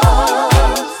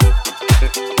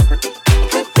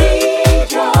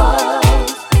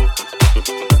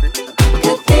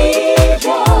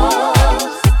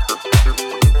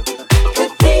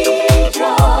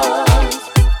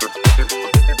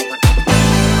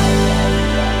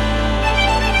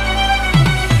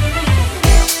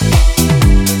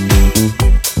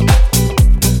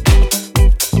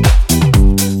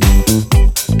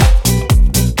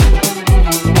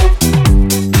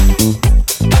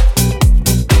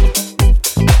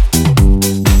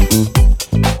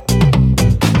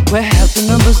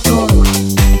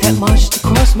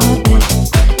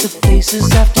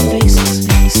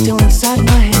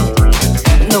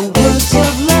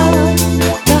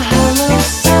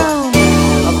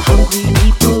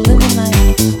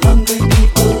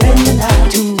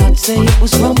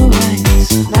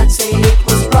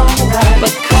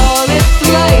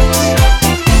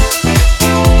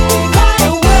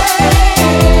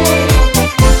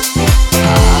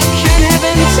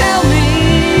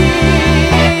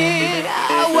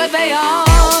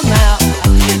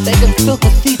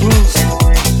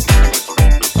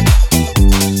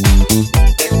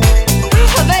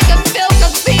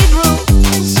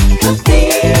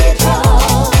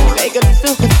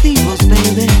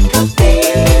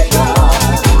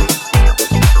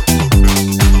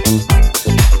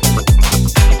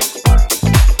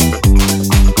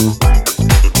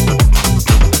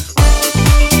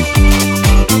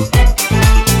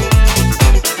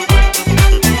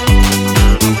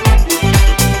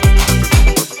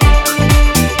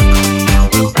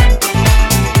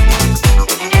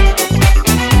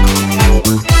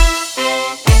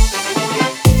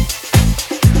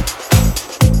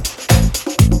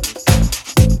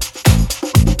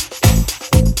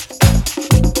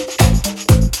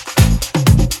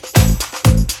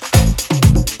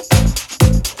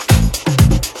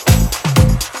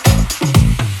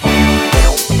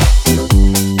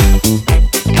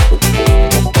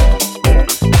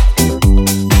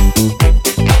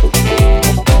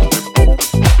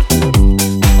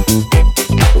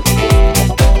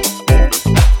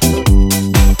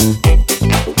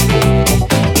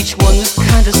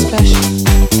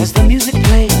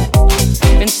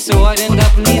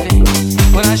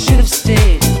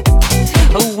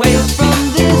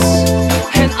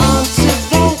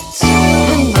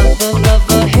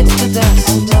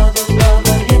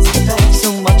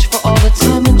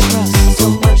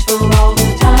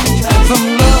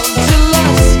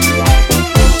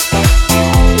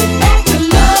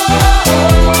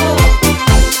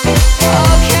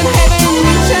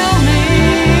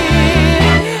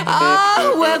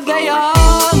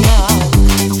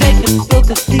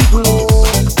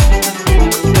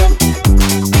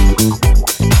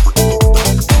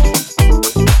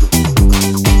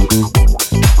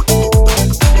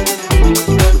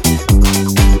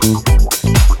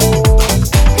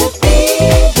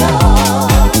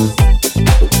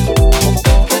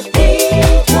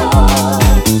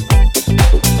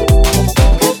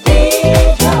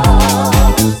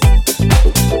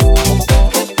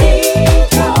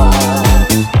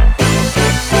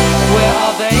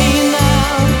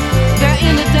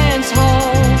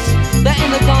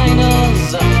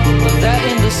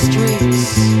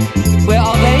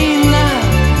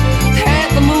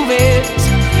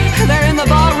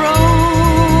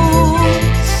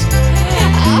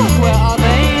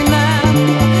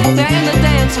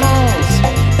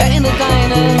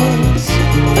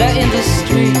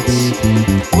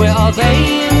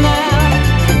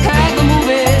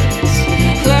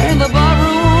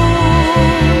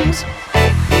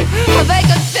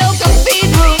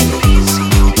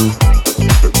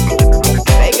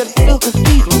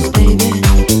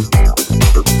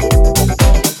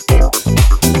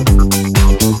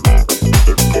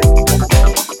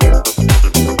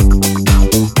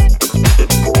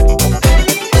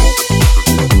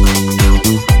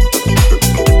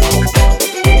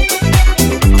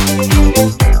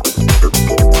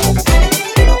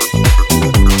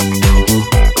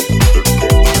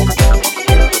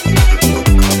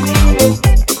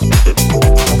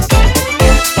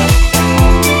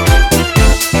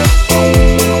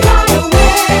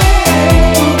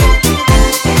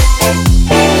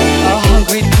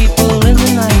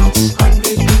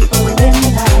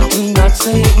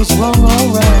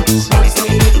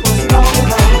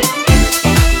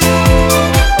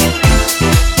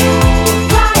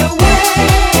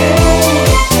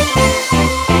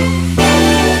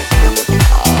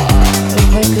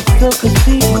 fill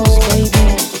cathedrals, baby.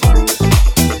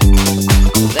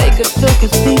 They could fill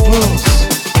cathedrals.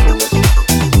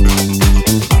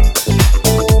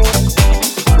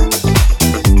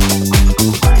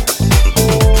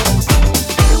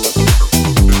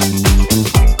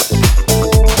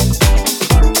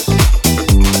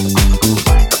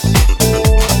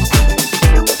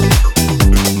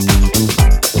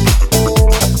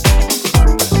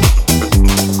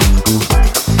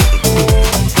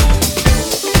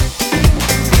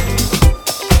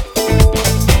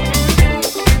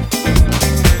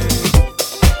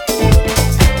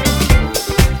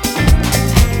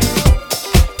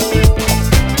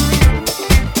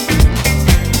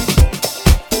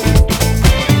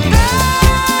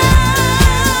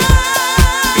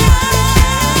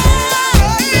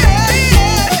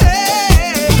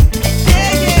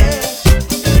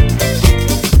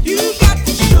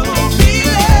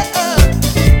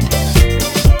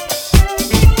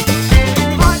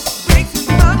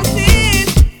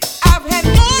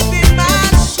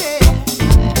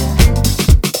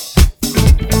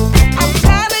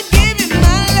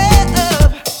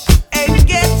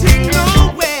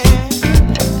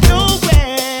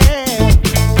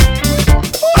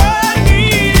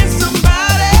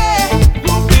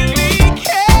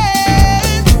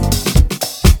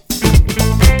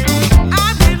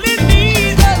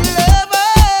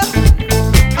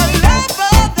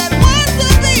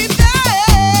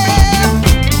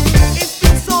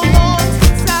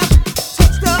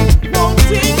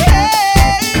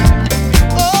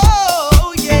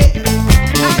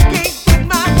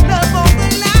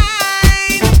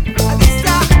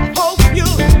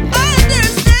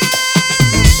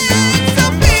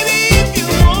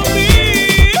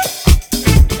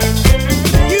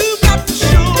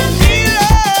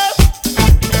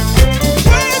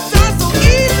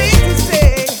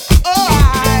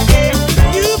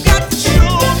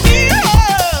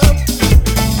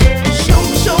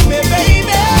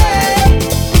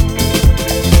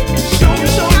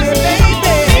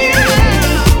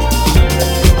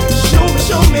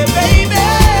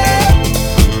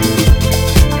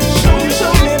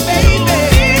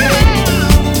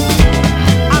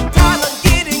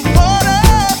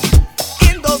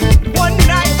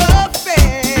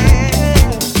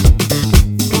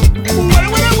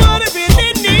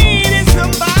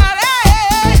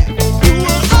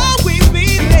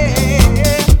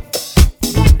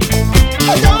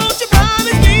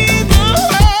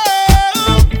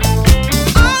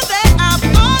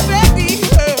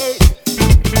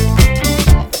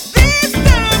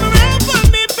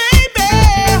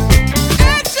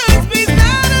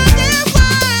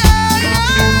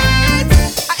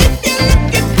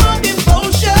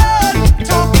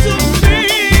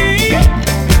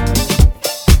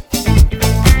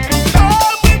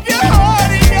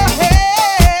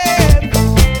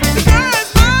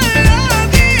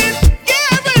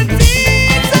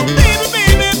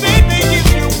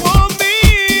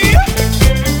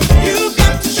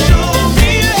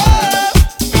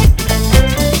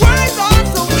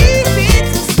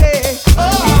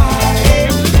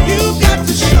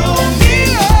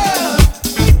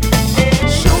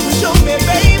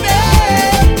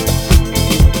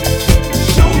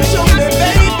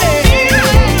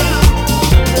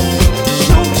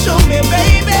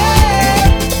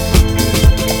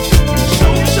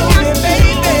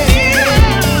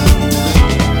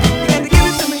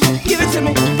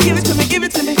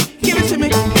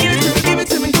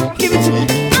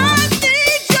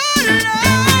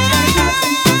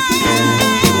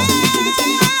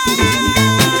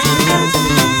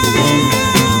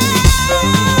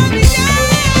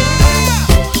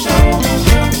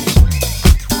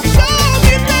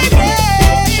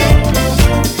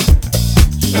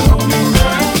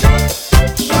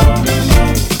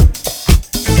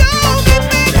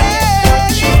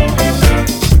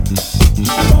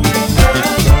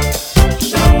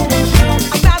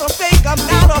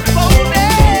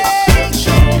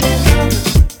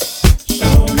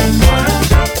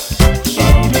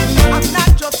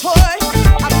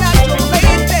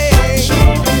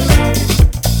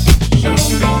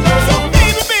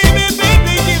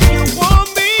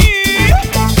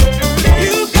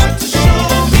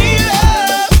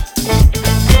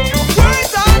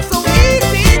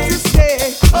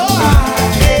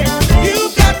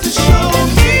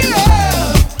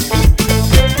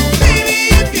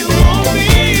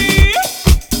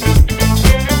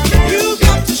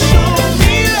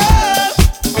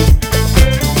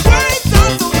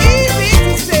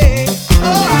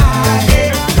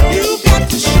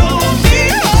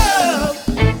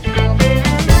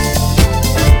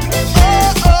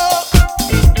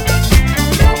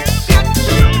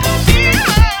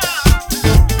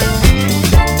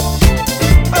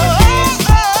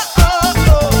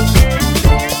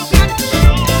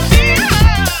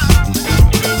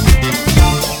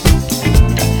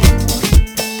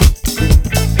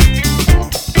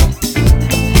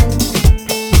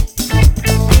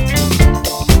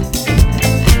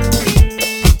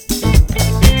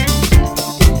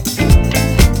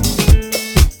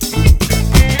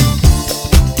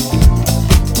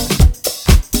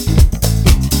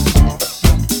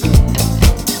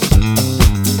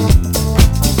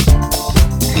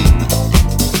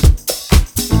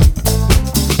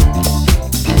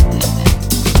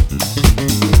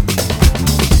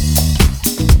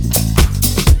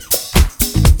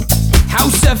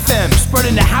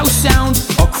 house sound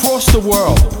across the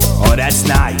world. Oh, that's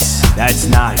nice. That's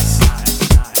nice.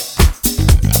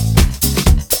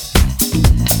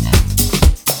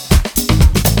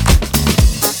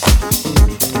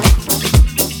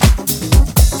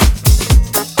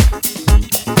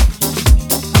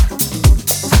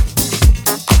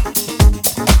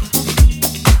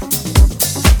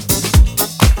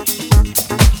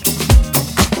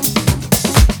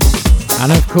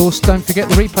 And of course, don't forget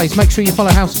the replays. Make sure you follow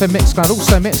House FM Mixcloud.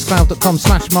 Also,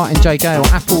 mixcloud.com/MartinJ Gale,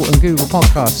 Apple and Google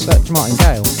Podcasts. Search Martin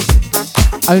Gale.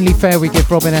 Only fair we give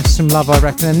Robin S. some love, I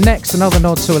reckon. And next, another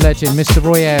nod to a legend, Mr.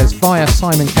 Roy Ayers via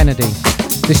Simon Kennedy.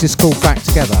 This is called Back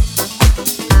Together.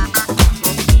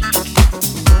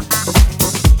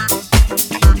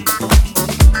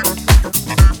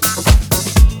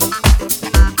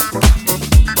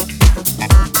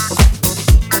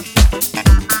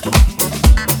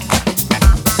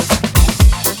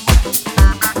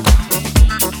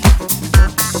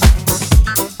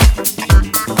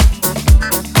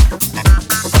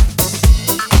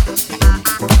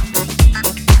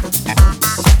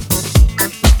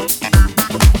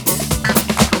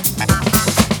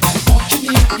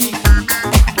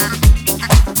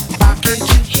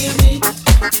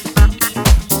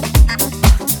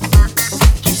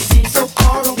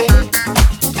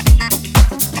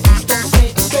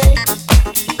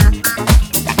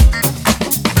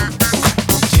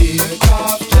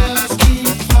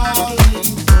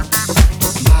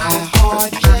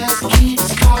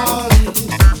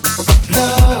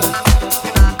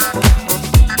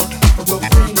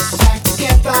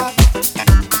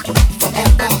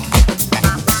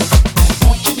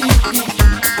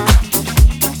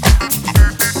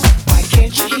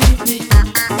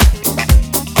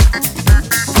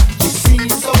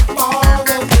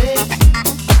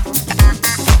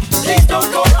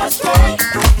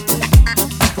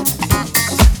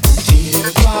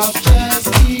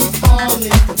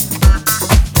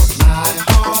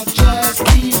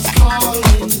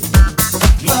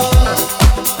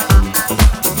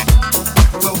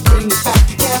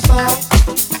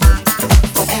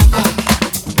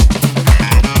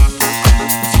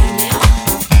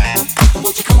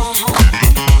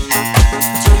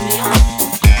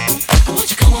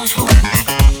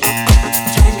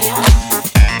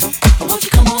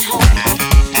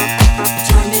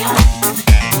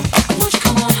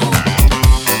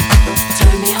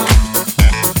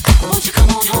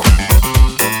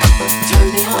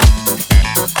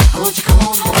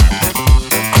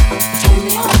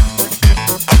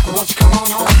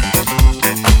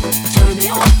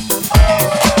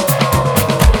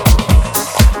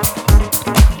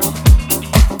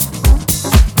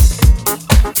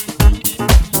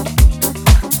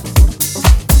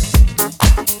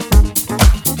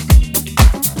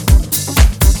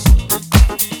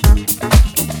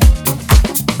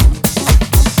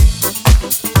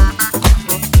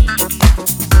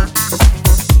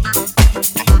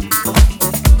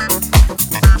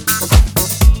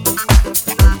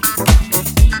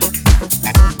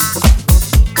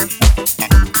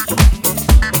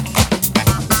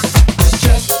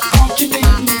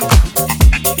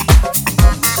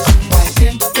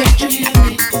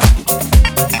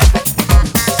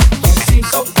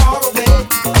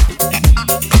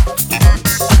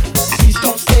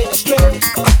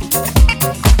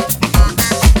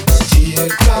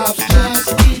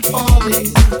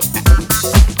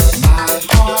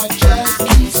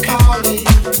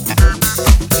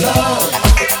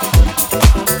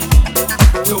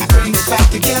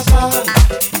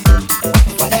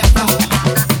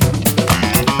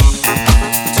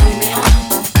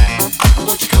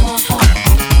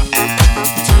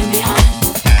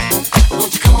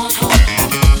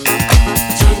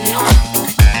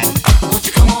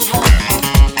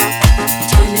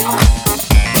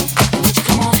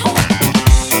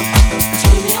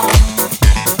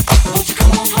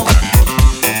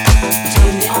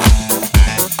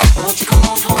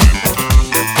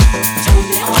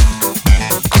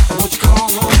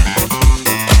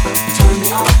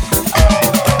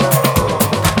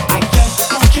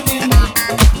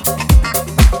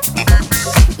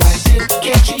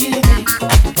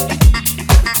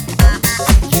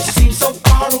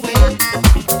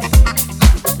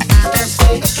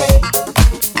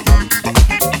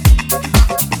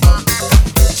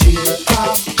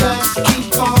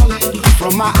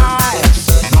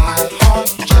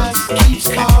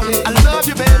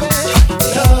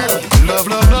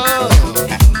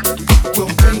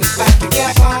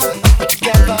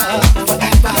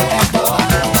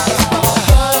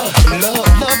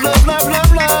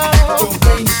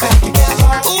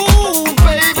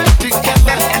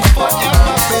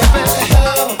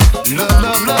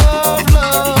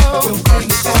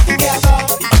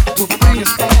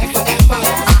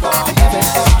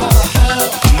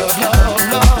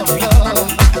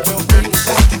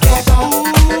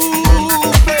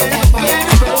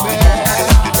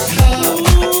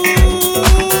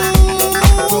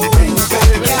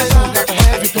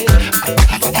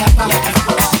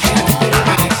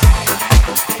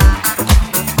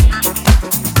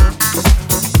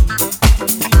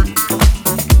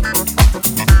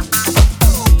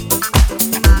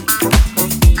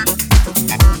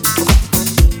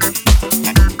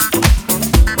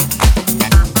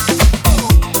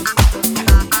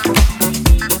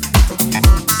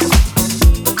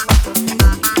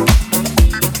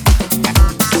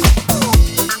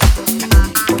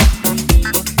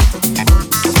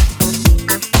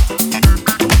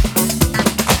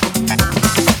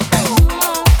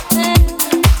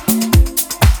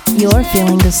 You're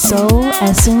feeling the Soul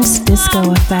Essence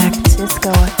Disco Effect.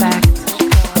 Disco Effect.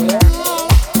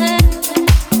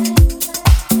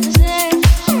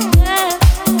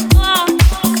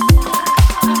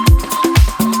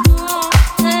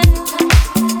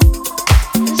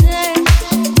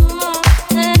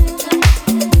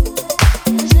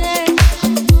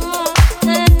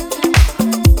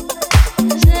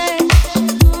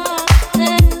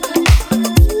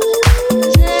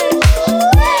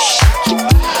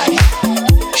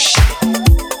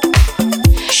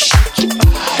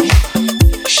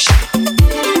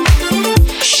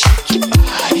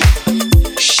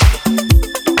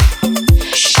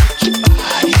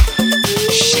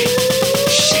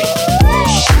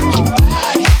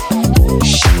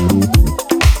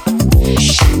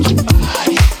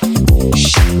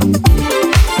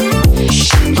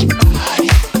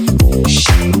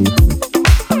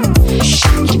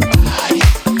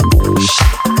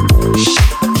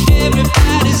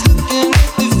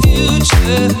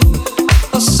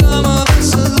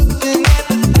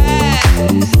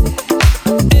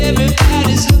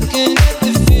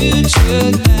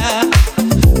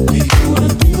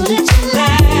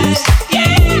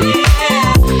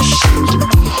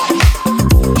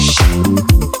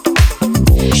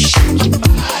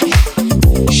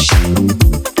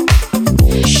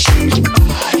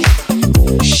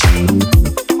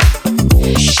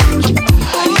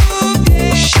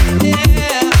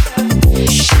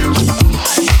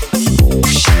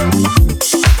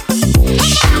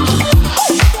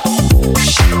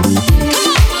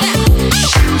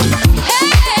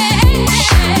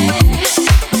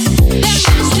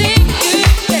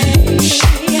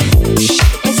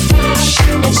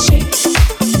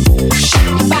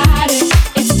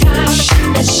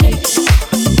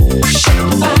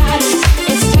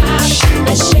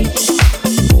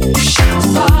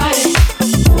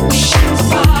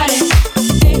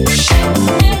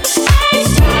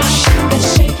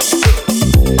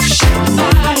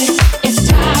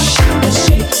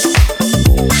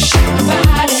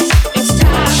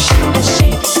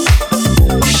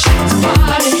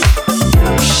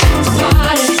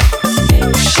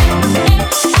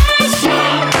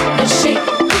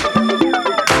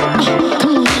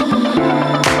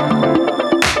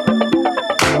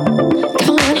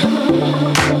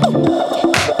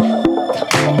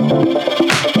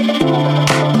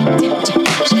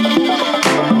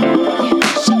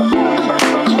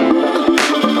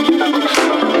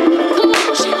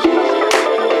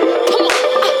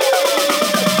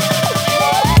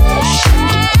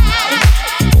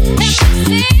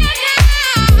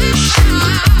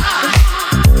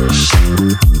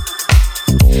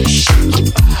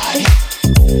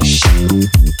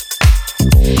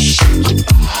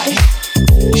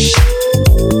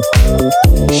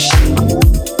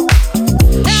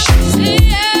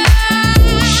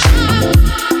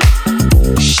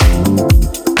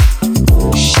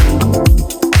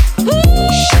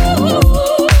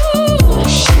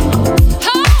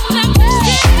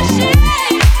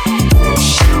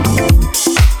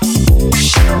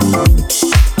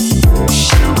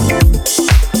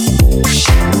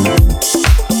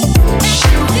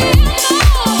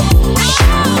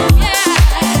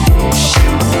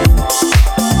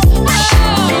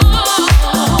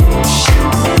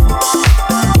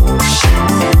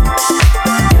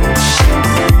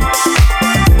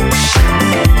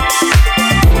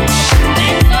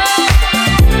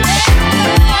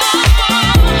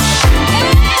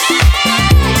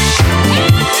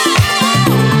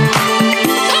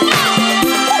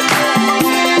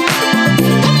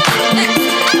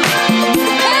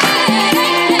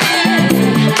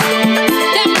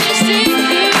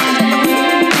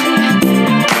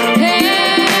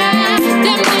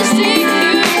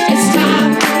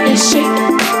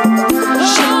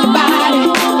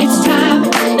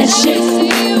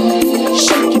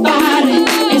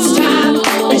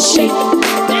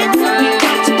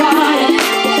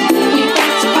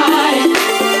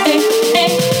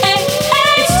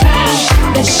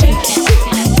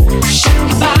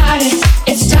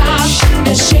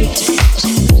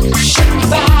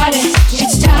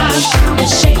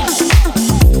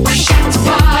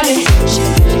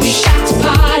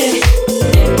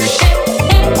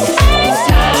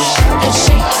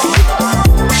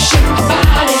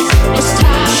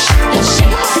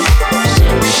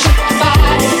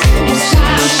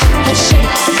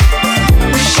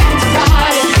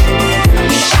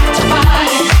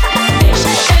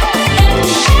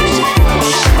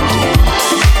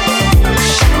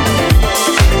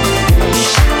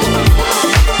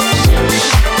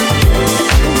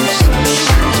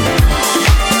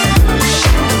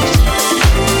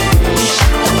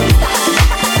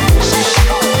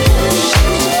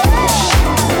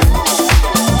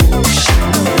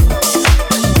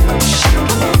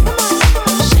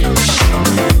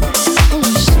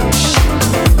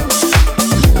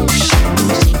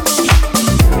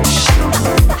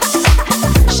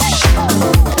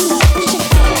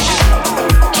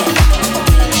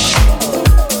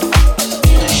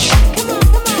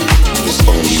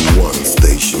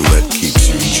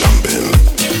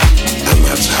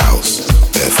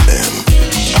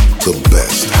 The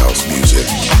best house music,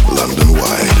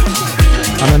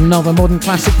 London-wide. And another modern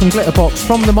classic from Glitterbox,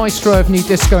 from the maestro of new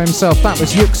disco himself. That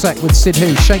was Yuksek with Sid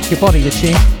Who, Shake Your Body, the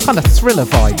tune. Kind of thriller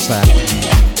vibes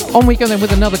there. On we go then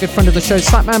with another good friend of the show,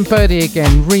 Slapman Birdie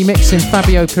again, remixing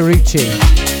Fabio Perucci.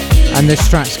 And this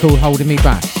track's called Holding Me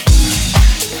Back.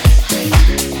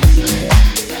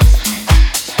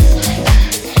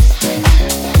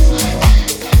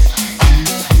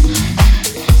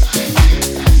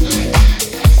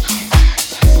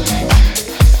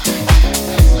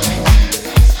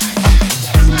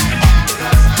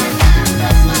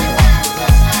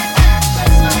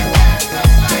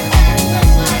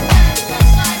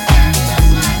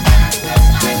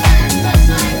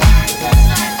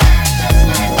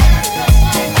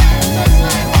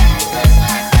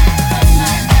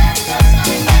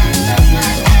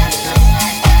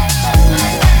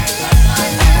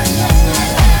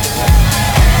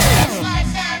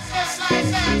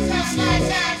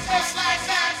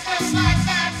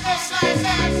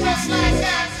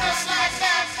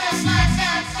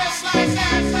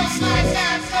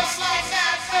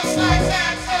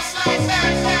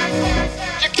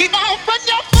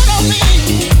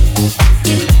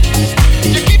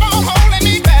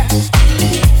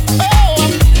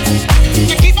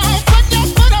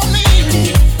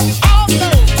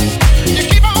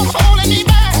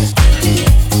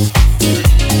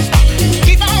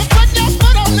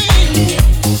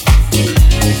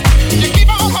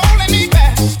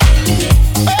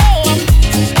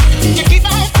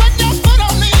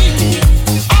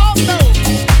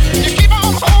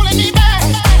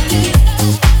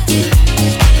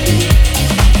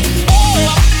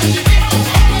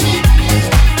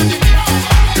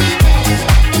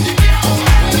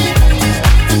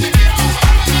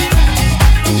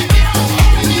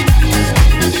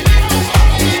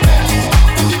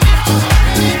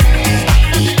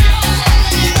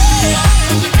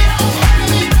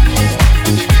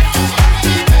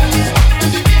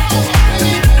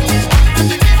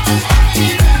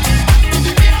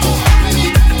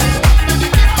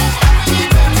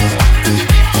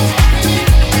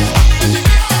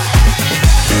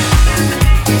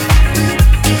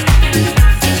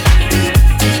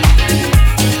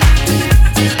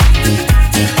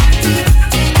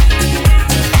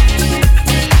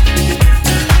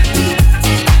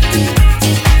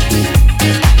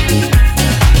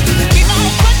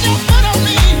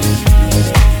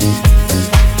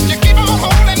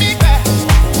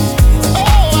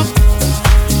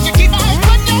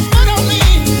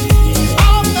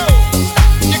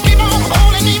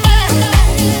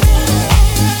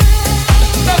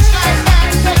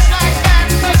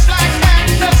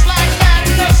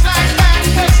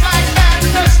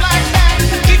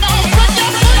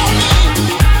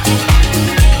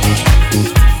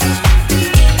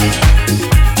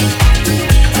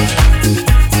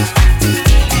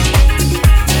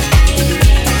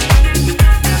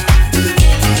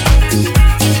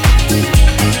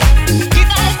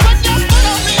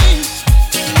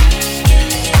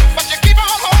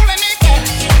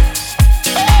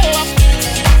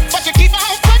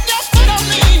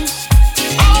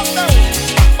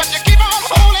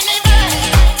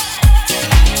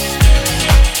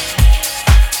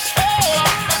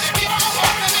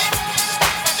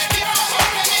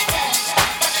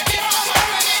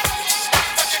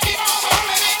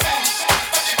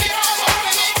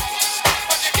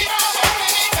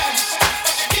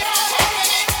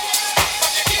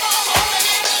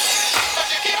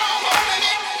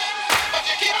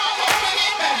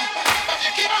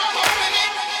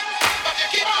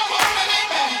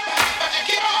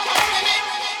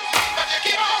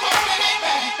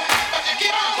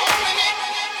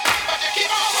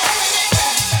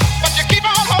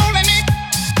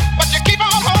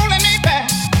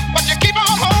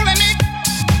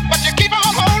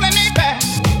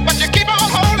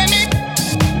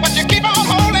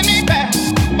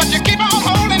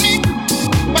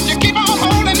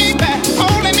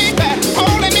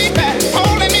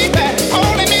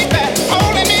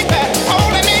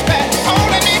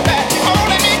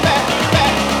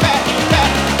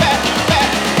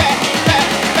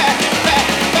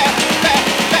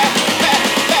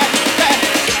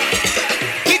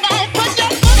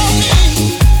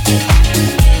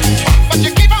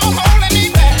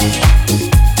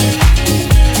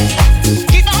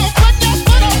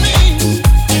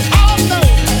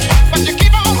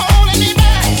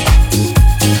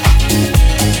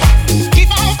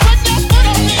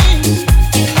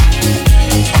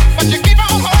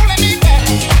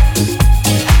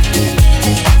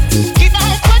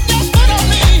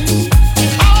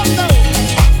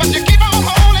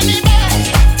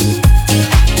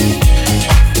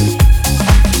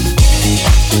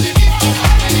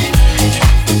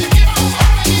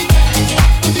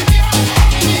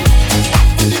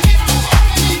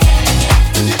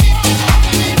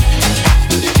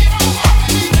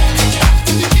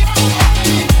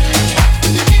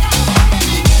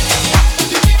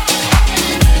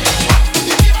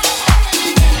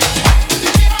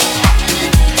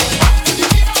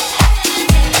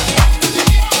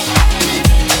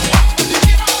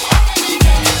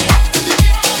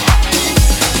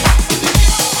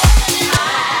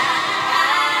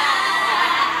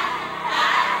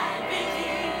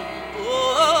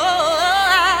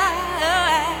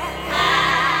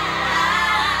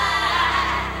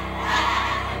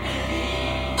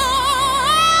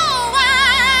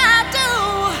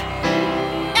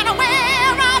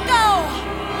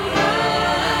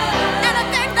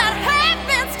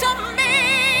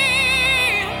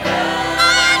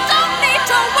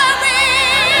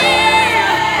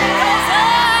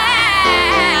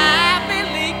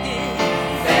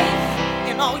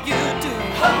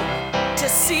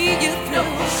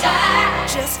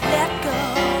 just let go.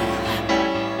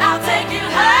 I'll take you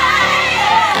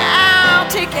higher. I'll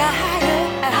take you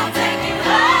higher. I'll take you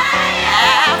higher.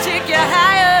 I'll take you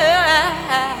higher.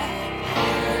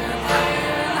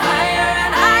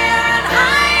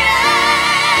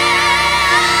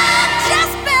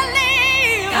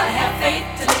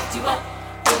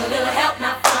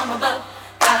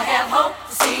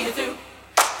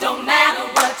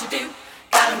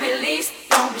 Release,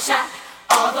 don't be shy.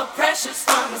 All the pressure's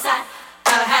from inside.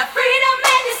 Gotta have freedom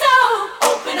in your soul.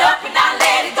 Open up and not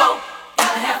let it go.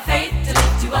 Gotta have faith to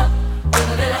lift you up. With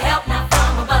a little help now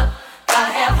from above.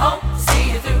 Gotta have hope to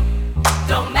see you through.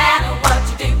 Don't matter what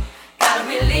you do. Gotta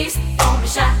release, don't be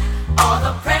shy. All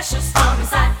the pressure's from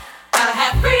inside. Gotta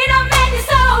have freedom in your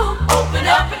soul. Open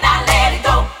up and not let it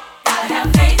go. Gotta have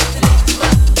faith to lift you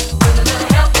up. With a little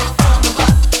help now from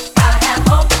above. Gotta have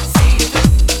hope to see you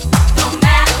through. Don't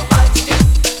matter what you do.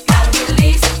 Gotta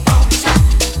release, don't be shy.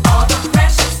 All the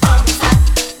pressure's from inside.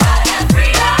 Gotta have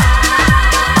freedom.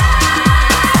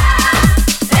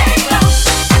 There you go.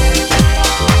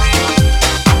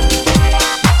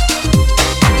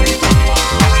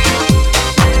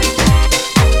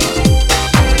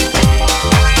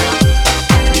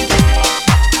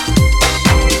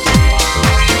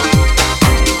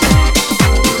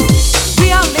 We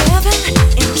are living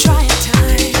in trying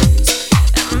times,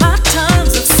 and my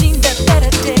times have seen the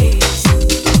better days.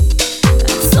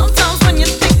 And sometimes when you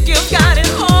think you've got it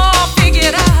all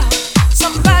figured out,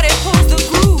 somebody pulls the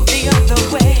groove the other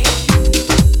way.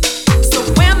 So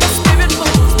when the spirit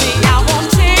moves me, I won't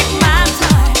take my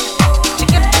time to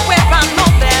get to where I know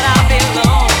that I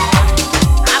belong.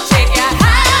 I'll take you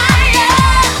higher.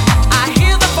 I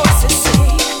hear the voices say,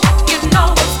 you know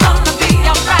it's gonna be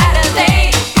a brighter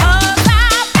day. 'Cause I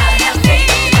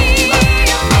believe.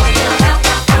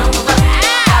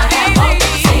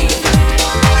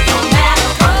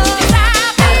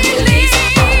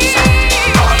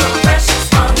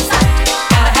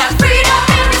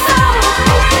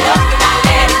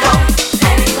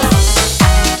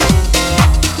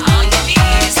 All you need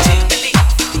is to believe.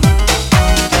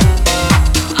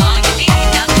 All you need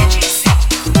now that you see.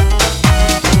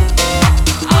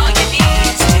 All you need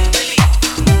is to believe.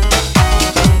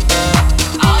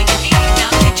 All you need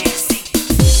now that you see.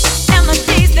 And the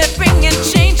days that bring in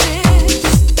changes,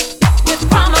 with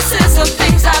promises of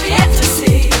things I've yet to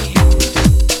see.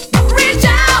 Reach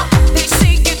out, they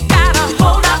say you gotta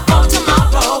hold out for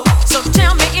tomorrow. So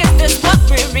tell me, is this what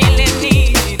we really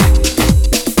need?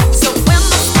 So when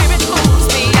the spirit moves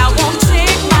me, I won't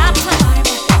take my time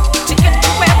to get to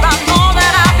where I know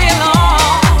that I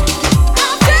belong.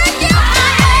 I'll take you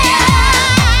higher.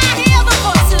 I hear the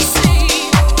voices say,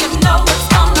 you know it's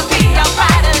gonna be a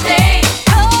brighter day.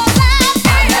 'Cause I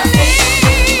believe.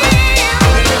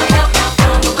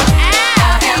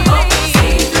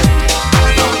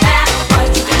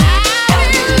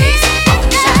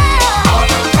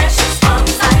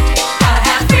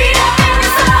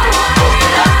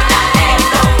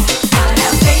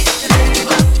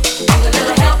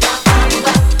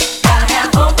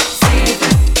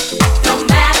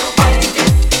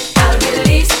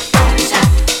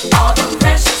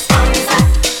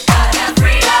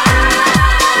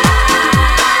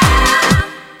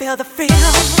 Feel the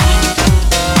freedom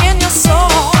in your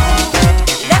soul.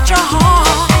 Let your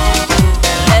heart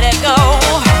let it go.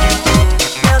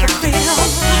 Feel the freedom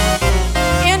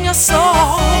in your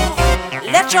soul.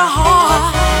 Let your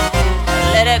heart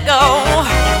let it go.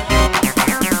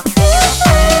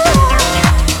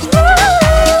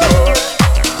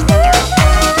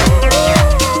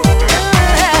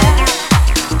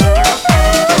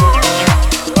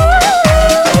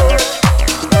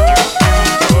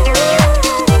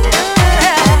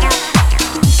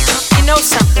 You know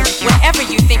something? Whenever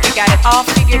you think you got it all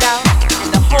figured out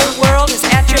and the whole world is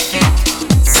at your feet,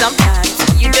 sometimes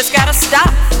you just gotta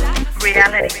stop.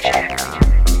 Reality check.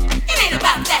 It ain't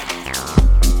about that.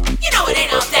 You know it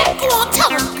ain't all that. Go on,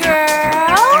 tell her,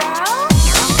 Girl,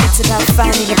 it's about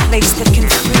finding a place that can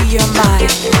free your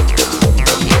mind.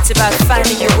 It's about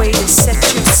finding a way to set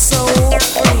your soul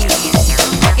free.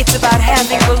 It's about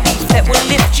having belief that will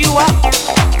lift you up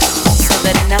so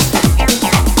that nothing can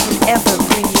ever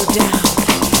bring you down.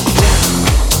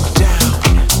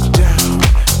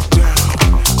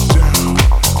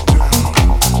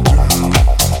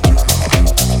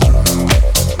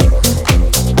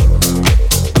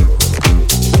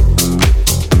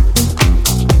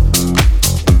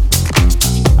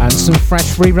 some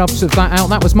fresh re-rubs of that out.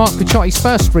 That was Mark Piccotti's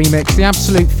first remix, The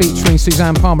Absolute featuring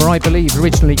Suzanne Palmer, I believe,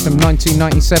 originally from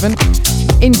 1997.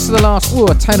 Into the last,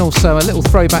 10 or so, a little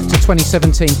throwback to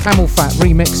 2017, Camel Fat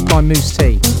remixed by Moose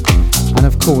T. And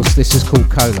of course, this is called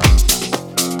Cola.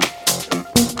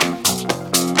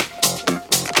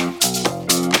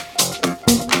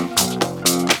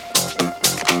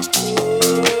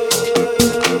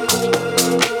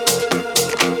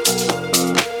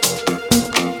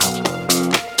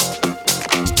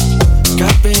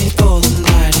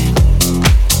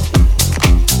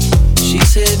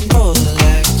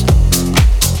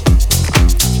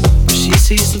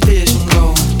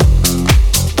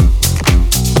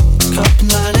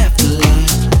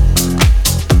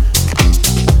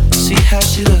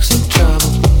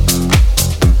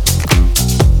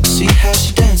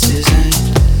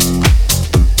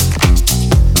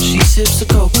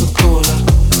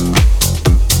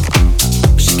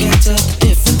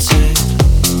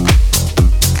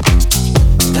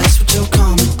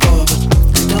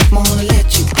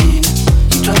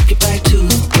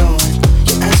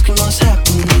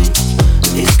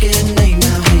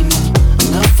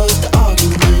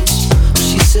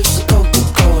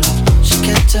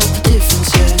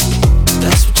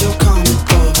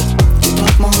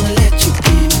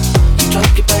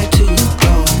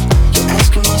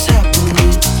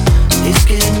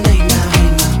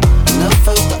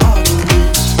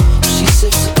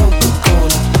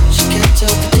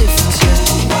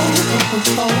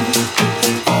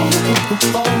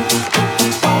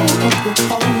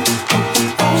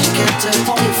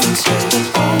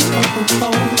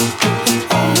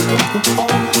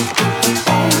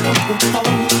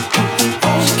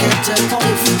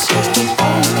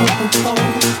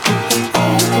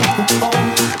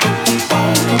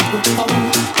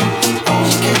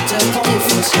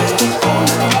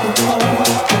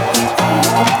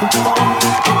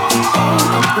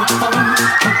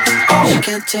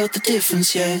 Tell the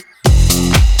difference yet.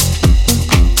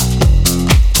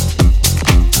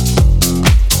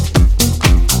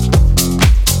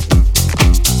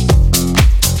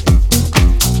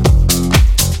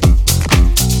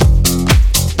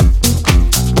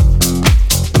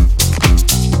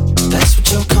 That's what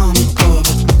you're coming for,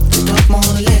 but they don't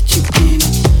wanna let you in.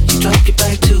 You drop your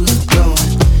back to the floor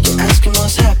and you're asking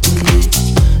what's happening.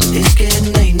 It's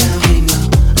getting late now, hey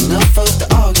now. Enough of the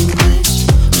arguments.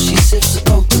 She sips the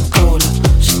Coca-Cola,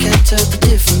 she can't tell the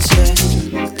difference.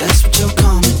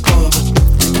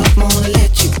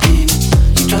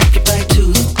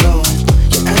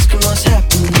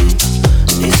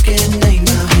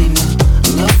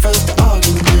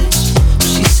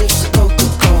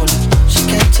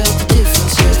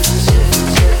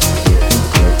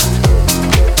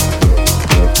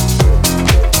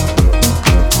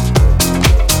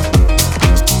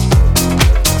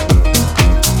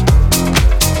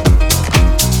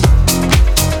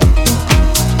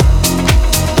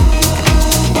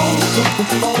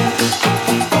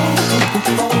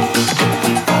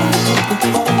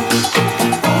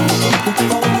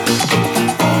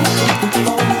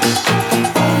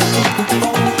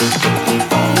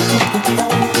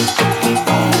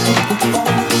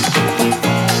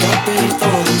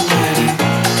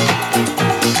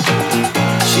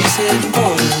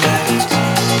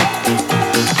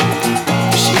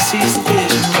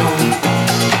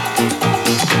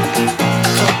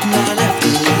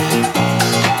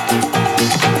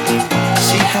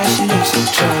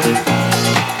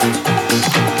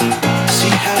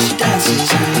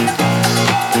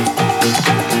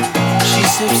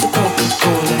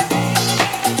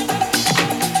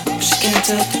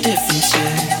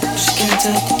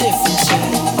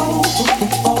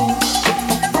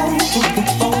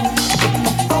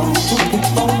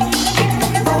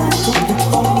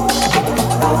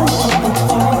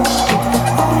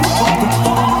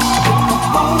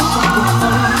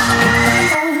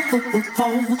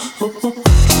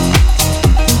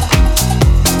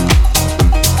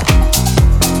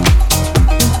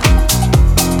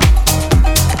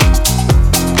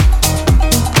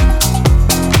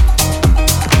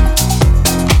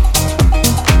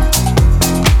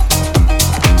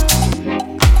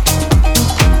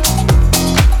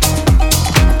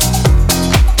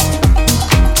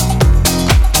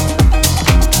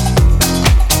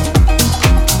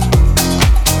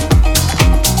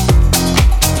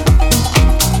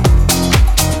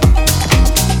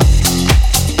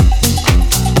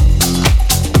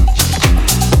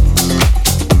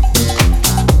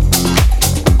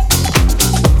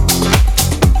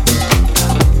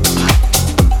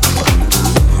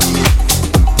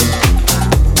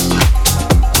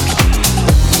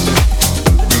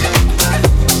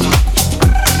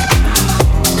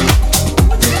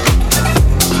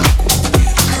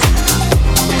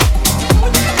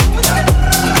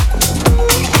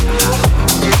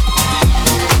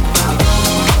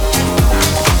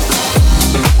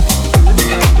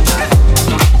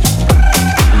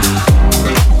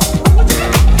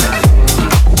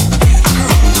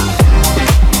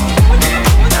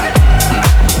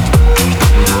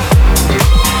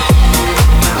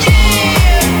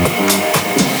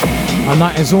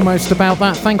 is almost about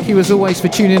that. Thank you as always for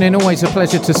tuning in. Always a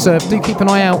pleasure to serve. Do keep an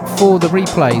eye out for the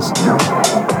replays.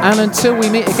 And until we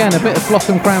meet again, a bit of Flock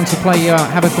and Crown to play you out.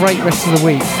 Have a great rest of the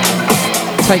week.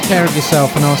 Take care of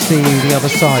yourself and I'll see you the other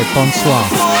side.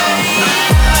 Bonsoir.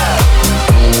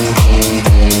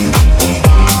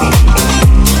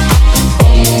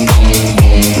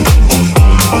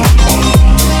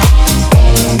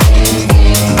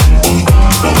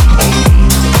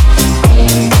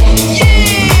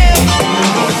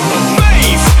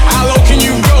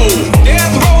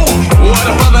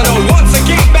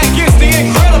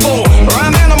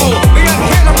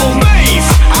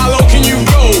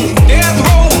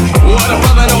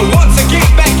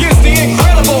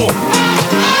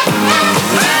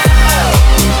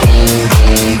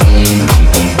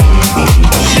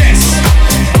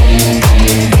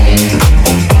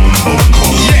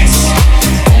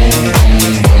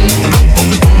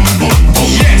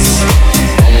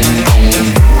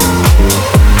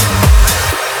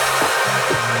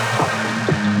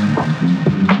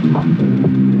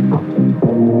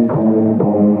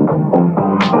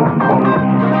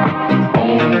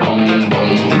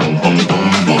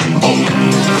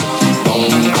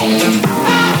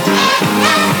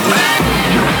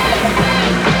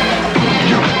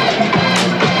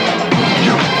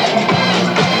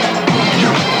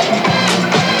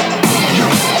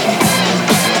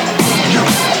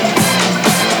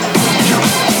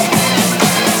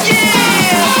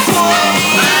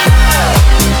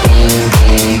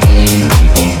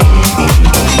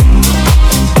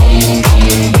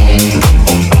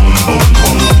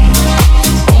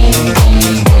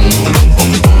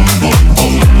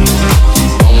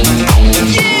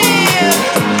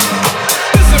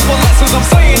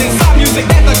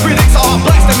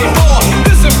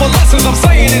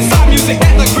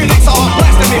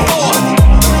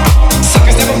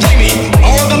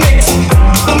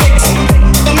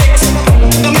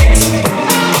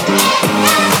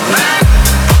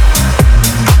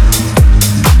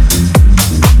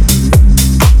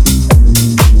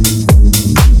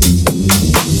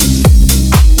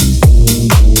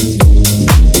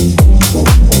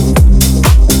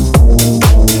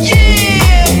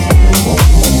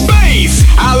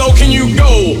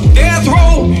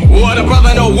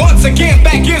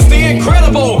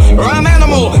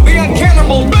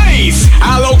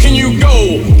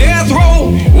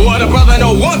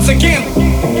 Once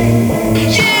again.